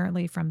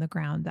transparently from the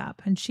ground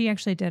up. And she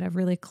actually did a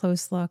really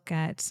close look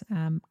at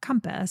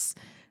Compass.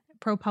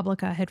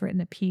 ProPublica had written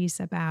a piece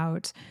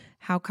about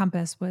how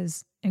Compass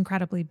was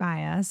incredibly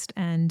biased.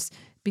 And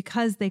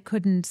because they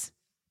couldn't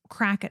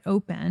crack it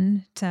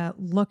open to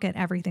look at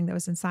everything that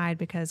was inside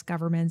because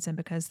governments and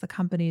because the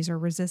companies are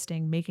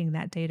resisting making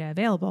that data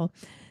available,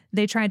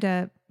 they tried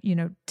to,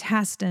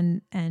 test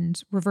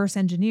and reverse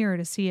engineer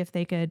to see if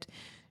they could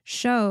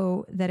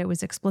show that it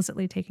was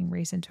explicitly taking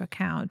race into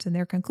account. And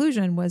their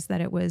conclusion was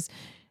that it was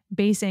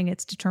basing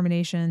its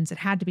determinations, it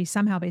had to be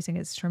somehow basing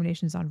its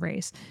determinations on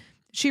race.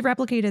 She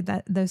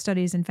replicated those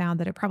studies and found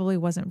that it probably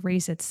wasn't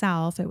race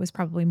itself. It was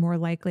probably more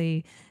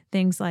likely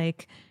things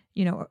like,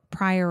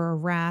 prior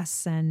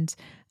arrests and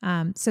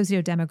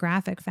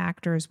sociodemographic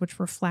factors, which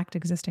reflect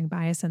existing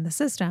bias in the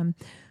system.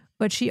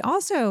 But she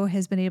also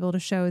has been able to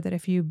show that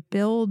if you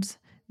build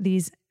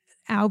these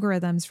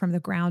algorithms from the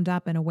ground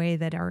up in a way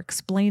that are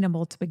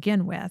explainable to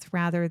begin with,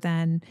 rather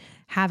than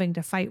having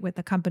to fight with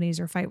the companies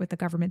or fight with the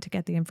government to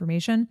get the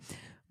information,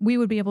 we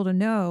would be able to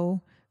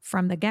know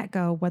from the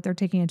get-go what they're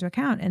taking into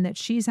account, and that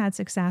she's had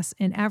success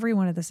in every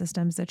one of the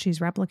systems that she's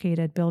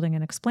replicated, building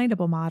an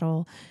explainable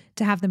model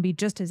to have them be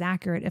just as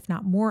accurate, if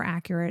not more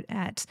accurate,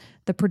 at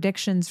the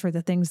predictions for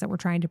the things that we're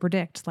trying to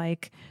predict,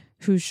 like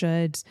who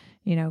should,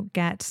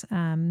 get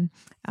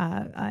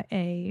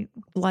a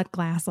blood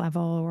gas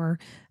level, or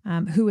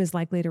who is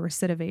likely to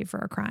recidivate for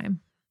a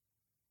crime.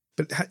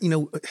 But, I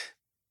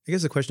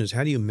guess the question is,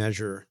 how do you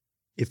measure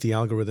if the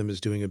algorithm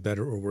is doing a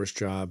better or worse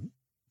job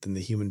than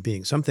the human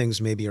being? Some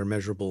things maybe are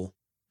measurable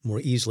more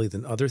easily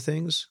than other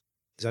things.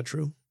 Is that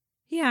true?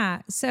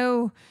 Yeah.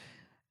 So,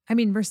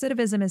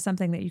 recidivism is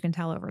something that you can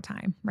tell over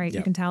time, right? Yeah.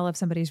 You can tell if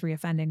somebody's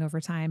reoffending over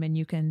time, and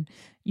you can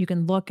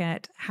look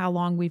at how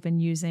long we've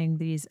been using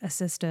these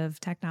assistive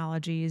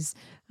technologies,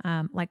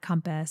 like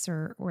Compass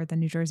or the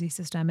New Jersey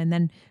system, and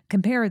then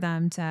compare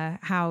them to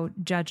how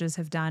judges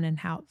have done and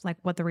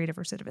what the rate of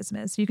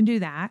recidivism is. So you can do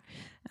that.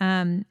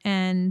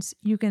 And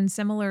you can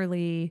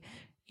similarly,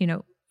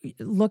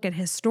 look at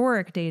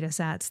historic data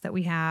sets that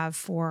we have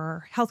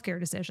for healthcare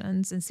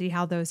decisions and see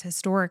how those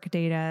historic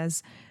data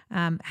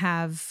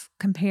have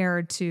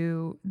compared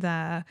to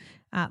the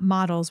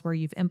models where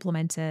you've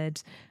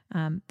implemented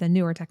the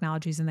newer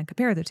technologies, and then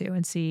compare the two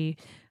and see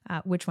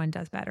which one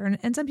does better.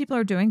 And some people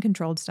are doing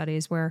controlled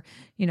studies where,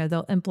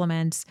 they'll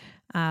implement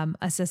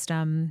a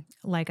system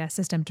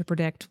to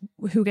predict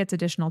who gets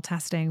additional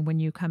testing when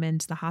you come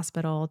into the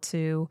hospital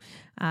to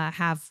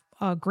have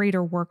a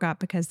greater workup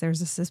because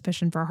there's a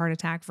suspicion for a heart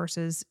attack,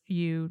 versus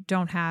you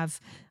don't have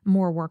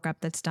more workup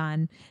that's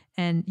done,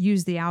 and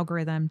use the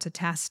algorithm to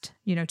test,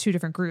 two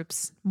different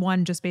groups,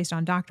 one just based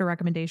on doctor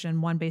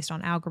recommendation, one based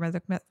on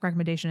algorithm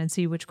recommendation, and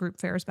see which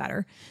group fares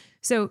better.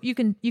 So you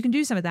can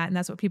do some of that, and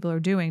that's what people are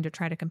doing to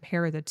try to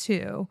compare the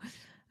two.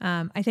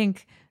 I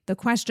think the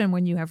question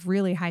when you have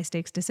really high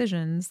stakes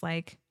decisions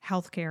like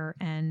healthcare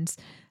and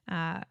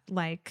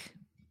like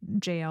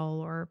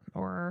jail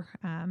or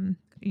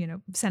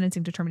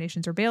sentencing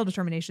determinations or bail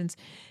determinations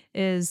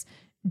is,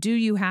 do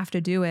you have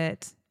to do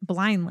it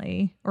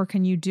blindly, or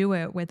can you do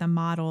it with a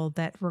model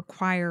that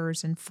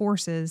requires and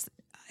forces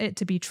it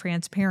to be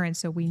transparent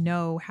so we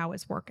know how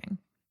it's working?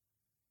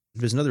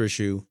 There's another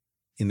issue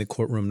in the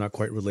courtroom, not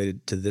quite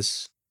related to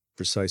this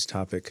precise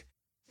topic,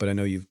 but I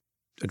know you've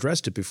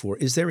addressed it before.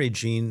 Is there a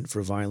gene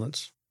for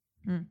violence?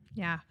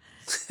 Yeah.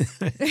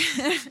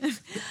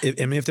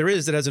 If there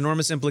is, it has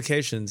enormous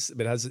implications.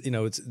 It has,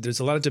 there's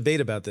a lot of debate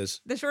about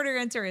this. The shorter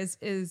answer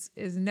is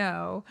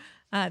no.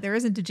 There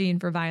isn't a gene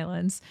for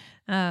violence.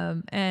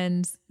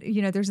 And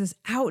there's this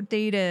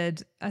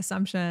outdated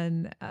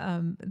assumption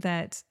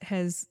that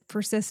has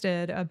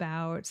persisted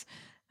about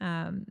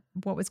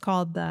what was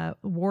called the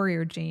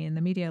warrior gene.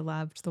 The media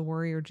loved the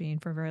warrior gene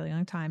for a very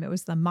long time. It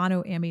was the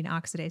monoamine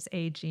oxidase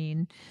A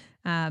gene,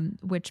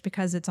 which,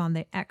 because it's on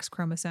the X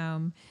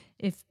chromosome,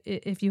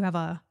 if you have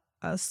a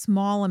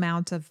small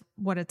amount of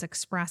what it's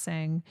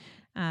expressing,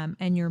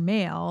 and you're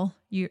male,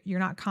 you're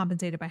not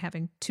compensated by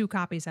having two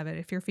copies of it.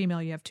 If you're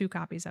female, you have two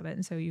copies of it,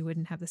 and so you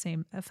wouldn't have the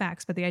same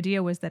effects. But the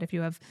idea was that if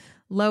you have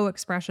low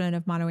expression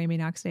of monoamine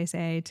oxidase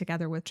A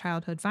together with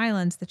childhood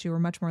violence, that you were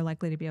much more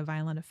likely to be a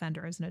violent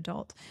offender as an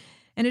adult.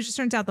 And it just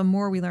turns out the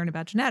more we learn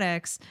about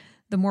genetics,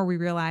 the more we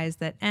realize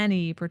that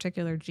any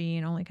particular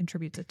gene only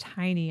contributes a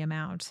tiny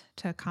amount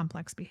to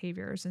complex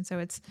behaviors. And so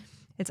it's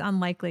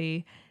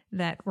unlikely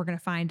that we're going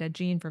to find a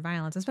gene for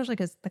violence, especially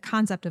because the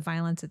concept of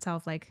violence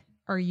itself, like,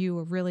 are you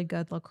a really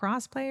good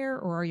lacrosse player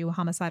or are you a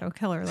homicidal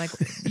killer? Like,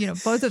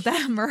 both of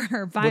them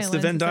are violent. What's the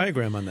Venn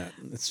diagram on that?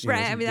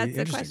 Right. That's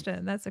the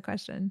question. That's the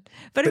question.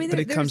 But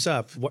it comes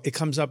up. It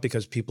comes up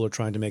because people are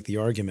trying to make the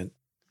argument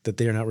that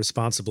they are not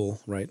responsible,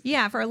 right?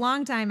 Yeah. For a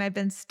long time, I've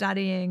been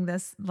studying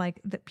this, like,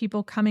 the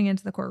people coming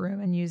into the courtroom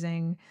and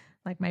using,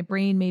 like, my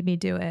brain made me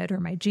do it or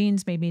my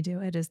genes made me do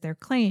it as their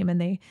claim.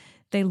 And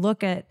they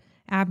look at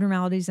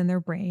abnormalities in their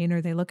brain,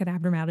 or they look at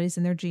abnormalities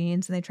in their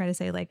genes, and they try to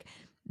say, like,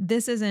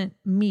 this isn't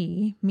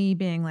me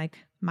being like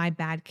my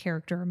bad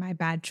character, my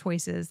bad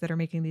choices that are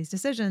making these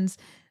decisions.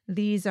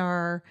 These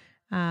are,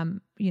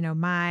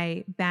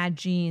 my bad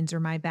genes or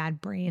my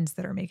bad brains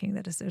that are making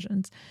the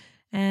decisions.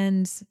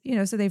 And,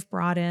 so they've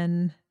brought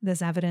in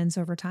this evidence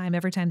over time.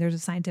 Every time there's a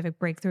scientific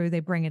breakthrough, they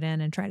bring it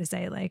in and try to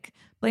say, like,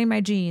 blame my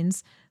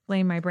genes,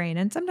 blame my brain.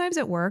 And sometimes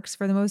it works.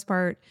 For the most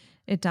part,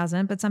 it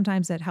doesn't. But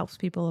sometimes it helps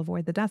people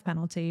avoid the death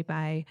penalty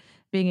by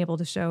being able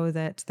to show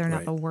that they're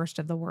not the worst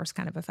of the worst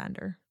kind of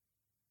offender.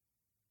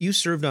 You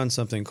served on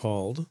something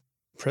called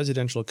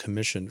Presidential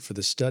Commission for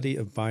the Study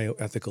of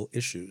Bioethical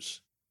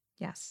Issues.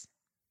 Yes.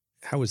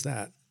 How was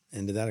that?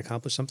 And did that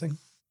accomplish something?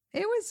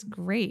 It was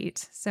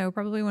great. So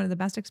probably one of the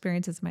best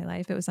experiences of my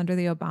life. It was under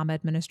the Obama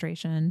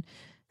administration,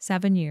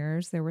 7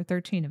 years. There were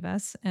 13 of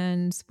us,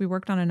 and we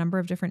worked on a number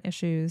of different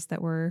issues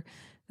that were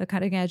the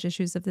cutting edge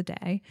issues of the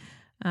day.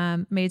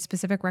 Made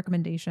specific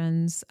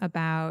recommendations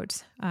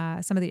about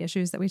some of the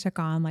issues that we took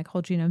on, like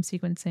whole genome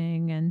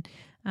sequencing and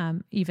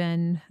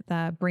even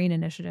the BRAIN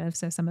initiative.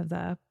 So some of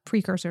the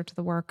precursor to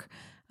the work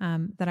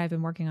that I've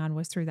been working on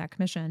was through that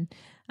commission.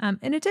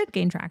 And it did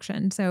gain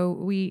traction. So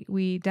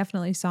we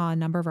definitely saw a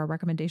number of our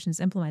recommendations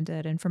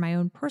implemented. And for my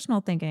own personal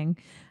thinking,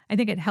 I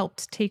think it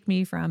helped take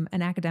me from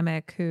an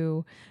academic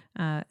who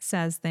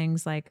says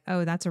things like,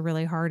 oh, that's a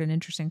really hard and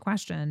interesting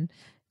question,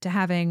 to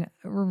having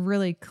a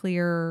really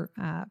clear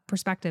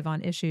perspective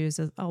on issues,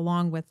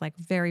 along with like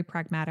very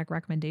pragmatic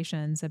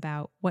recommendations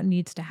about what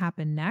needs to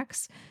happen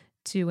next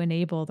to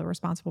enable the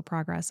responsible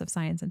progress of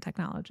science and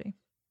technology.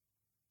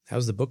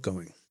 How's the book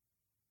going?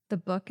 The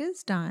book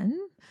is done.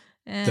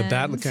 The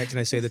battle, can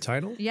I say the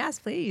title? Yes,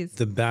 please.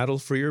 The Battle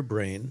for Your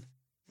Brain,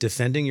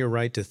 Defending Your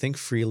Right to Think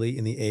Freely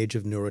in the Age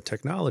of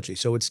Neurotechnology.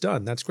 So it's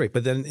done. That's great.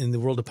 But then in the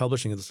world of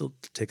publishing, it'll still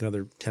take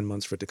another 10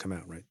 months for it to come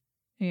out, right?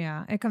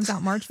 Yeah, it comes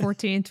out March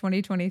 14th,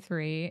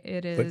 2023.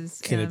 It is.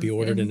 But can it be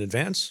ordered in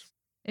advance?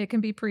 It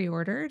can be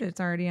pre-ordered. It's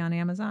already on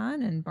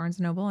Amazon and Barnes &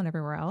 Noble and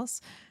everywhere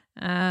else.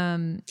 Do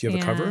you have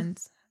a cover?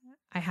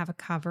 I have a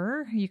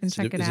cover. You can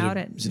check it out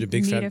at Is it a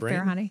big fat brain?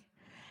 Farahany.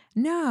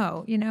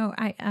 No,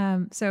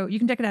 so you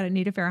can check it out at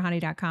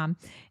nitafarahany.com.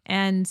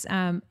 And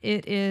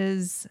it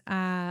is,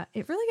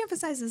 it really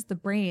emphasizes the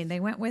brain. They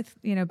went with,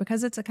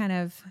 because it's a kind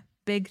of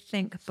big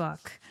think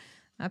book.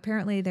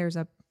 Apparently there's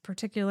a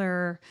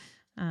particular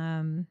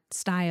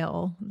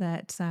style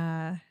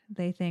that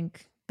they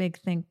think big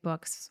think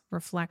books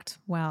reflect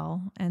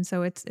well. And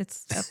so it's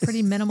a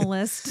pretty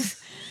minimalist,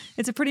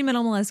 it's a pretty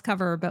minimalist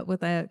cover, but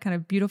with a kind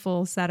of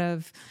beautiful set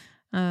of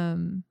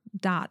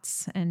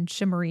dots and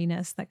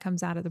shimmeriness that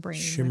comes out of the brain.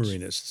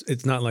 Shimmeriness.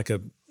 It's not like a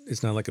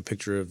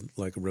picture of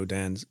like a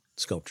Rodin's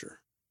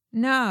sculpture.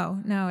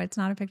 No, it's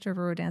not a picture of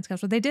a Rodin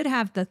sculpture. They did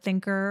have the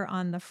thinker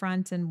on the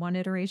front in one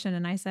iteration.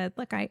 And I said,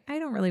 look, I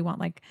don't really want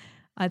like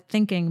a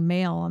thinking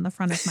male on the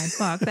front of my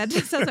book. That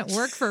just doesn't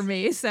work for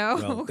me. So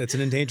well, it's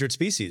an endangered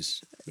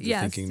species.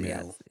 Yes, thinking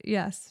male.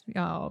 Yes.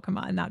 Oh, come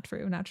on. Not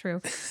true.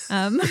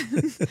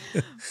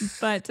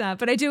 But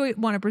I do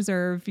want to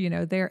preserve,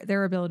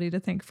 their ability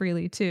to think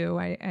freely too.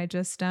 I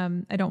just,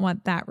 I don't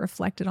want that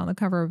reflected on the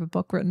cover of a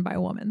book written by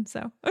a woman.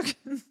 So,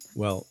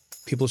 Well,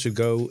 people should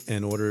go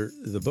and order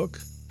the book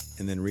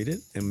and then read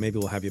it, and maybe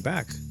we'll have you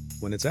back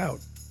when it's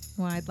out.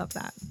 Well, I'd love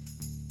that.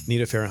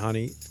 Nita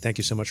Farahany, thank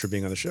you so much for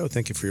being on the show.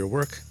 Thank you for your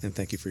work, and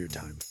thank you for your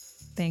time.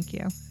 Thank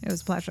you. It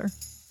was a pleasure.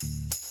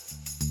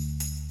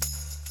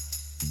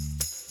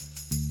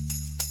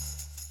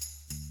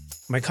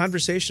 My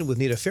conversation with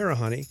Nita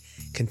Farahany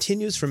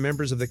continues for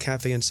members of the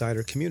Cafe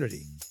Insider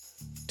community.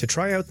 To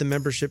try out the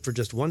membership for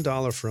just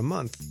 $1 for a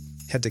month,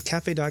 head to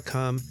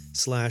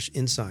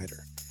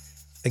cafe.com/insider.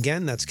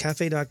 Again, that's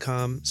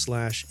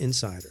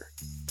cafe.com/insider.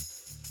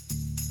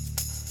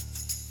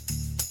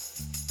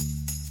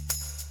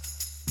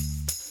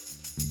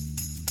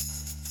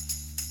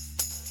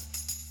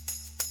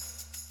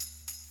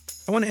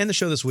 I want to end the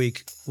show this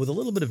week with a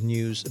little bit of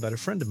news about a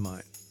friend of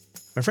mine.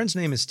 My friend's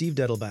name is Steve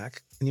Dettelbach,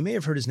 and you may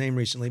have heard his name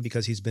recently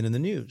because he's been in the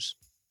news.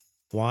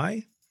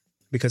 Why?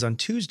 Because on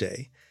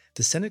Tuesday,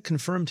 the Senate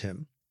confirmed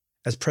him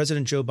as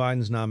President Joe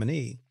Biden's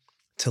nominee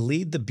to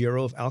lead the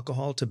Bureau of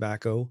Alcohol,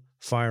 Tobacco,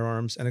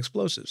 Firearms, and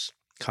Explosives,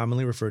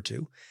 commonly referred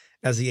to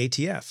as the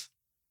ATF.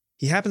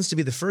 He happens to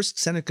be the first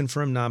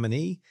Senate-confirmed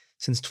nominee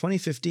since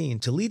 2015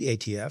 to lead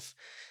ATF,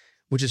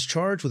 which is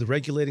charged with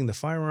regulating the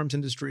firearms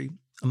industry,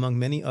 among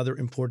many other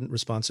important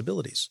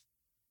responsibilities.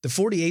 The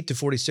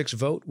 48-46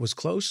 vote was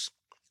close,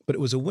 but it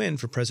was a win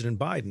for President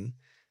Biden,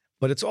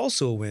 but it's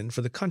also a win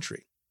for the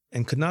country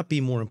and could not be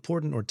more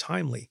important or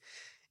timely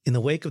in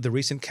the wake of the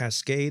recent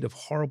cascade of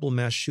horrible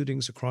mass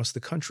shootings across the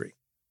country.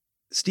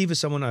 Steve is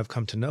someone I've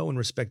come to know and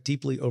respect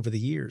deeply over the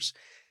years.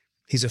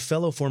 He's a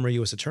fellow former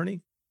U.S.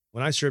 attorney.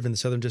 When I served in the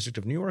Southern District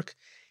of New York,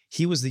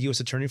 he was the U.S.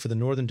 attorney for the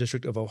Northern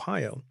District of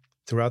Ohio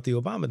throughout the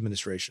Obama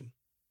administration.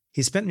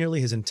 He spent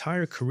nearly his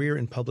entire career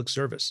in public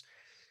service,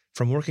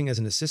 from working as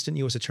an assistant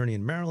U.S. attorney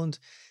in Maryland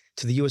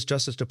to the U.S.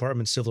 Justice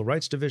Department Civil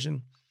Rights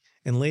Division,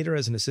 and later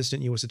as an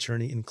assistant U.S.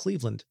 attorney in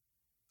Cleveland.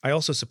 I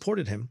also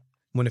supported him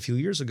when a few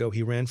years ago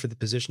he ran for the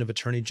position of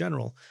Attorney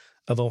General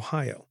of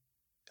Ohio.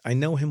 I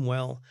know him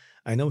well.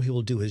 I know he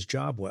will do his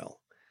job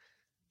well.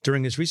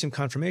 During his recent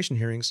confirmation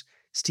hearings,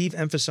 Steve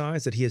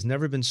emphasized that he has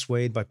never been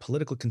swayed by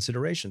political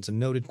considerations and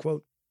noted,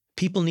 quote,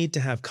 "People need to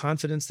have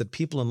confidence that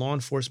people in law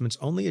enforcement's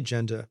only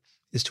agenda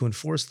is to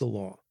enforce the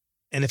law.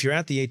 And if you're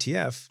at the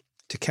ATF,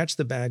 to catch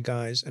the bad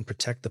guys and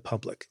protect the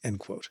public," end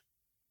quote.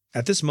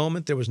 At this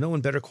moment, there was no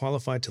one better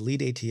qualified to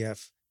lead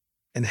ATF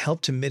and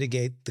help to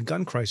mitigate the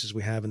gun crisis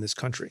we have in this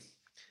country.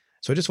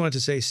 So I just wanted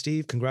to say,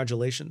 Steve,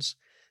 congratulations.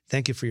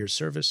 Thank you for your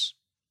service.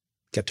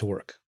 Get to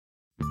work.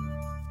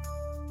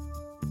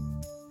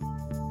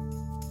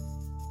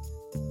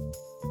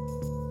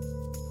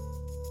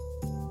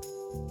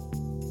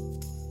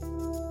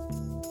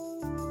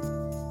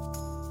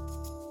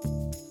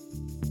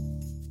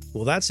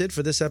 Well, that's it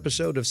for this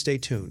episode of Stay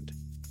Tuned.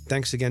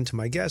 Thanks again to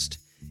my guest,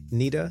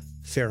 Nita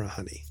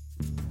Farahany.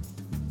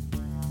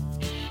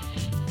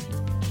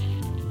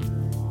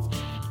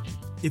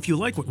 If you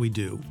like what we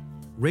do,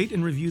 rate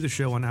and review the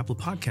show on Apple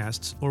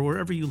Podcasts or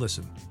wherever you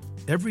listen.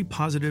 Every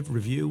positive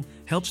review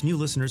helps new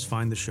listeners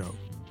find the show.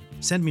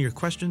 Send me your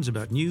questions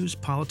about news,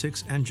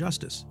 politics, and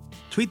justice.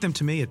 Tweet them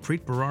to me at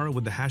Preet Bharara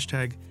with the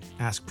hashtag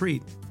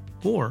AskPreet,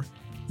 or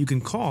you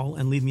can call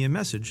and leave me a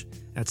message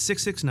at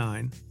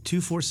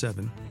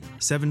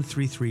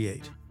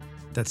 669-247-7338.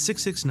 That's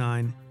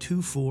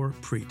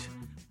 669-24-PREET.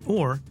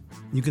 Or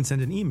you can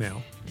send an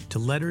email to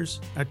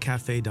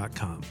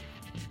letters@cafe.com.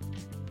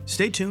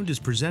 Stay Tuned is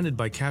presented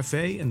by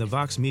Cafe and the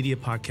Vox Media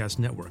Podcast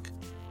Network.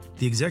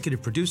 The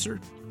executive producer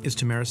is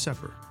Tamara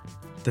Sepper.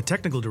 The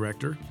technical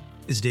director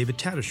is David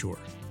Tatasciore.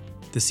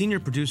 The senior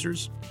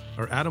producers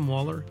are Adam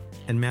Waller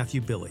and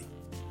Matthew Billy.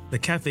 The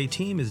Cafe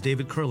team is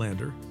David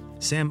Kurlander,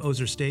 Sam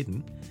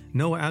Ozer-Staten,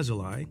 Noah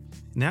Azulai,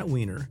 Nat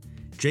Weiner,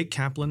 Jake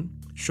Kaplan,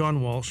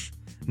 Sean Walsh,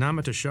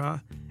 Namita Shah,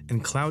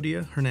 and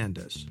Claudia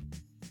Hernandez.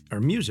 Our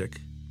music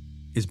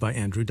is by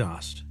Andrew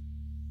Dost.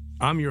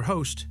 I'm your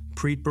host,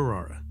 Preet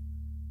Bharara.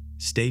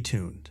 Stay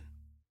tuned.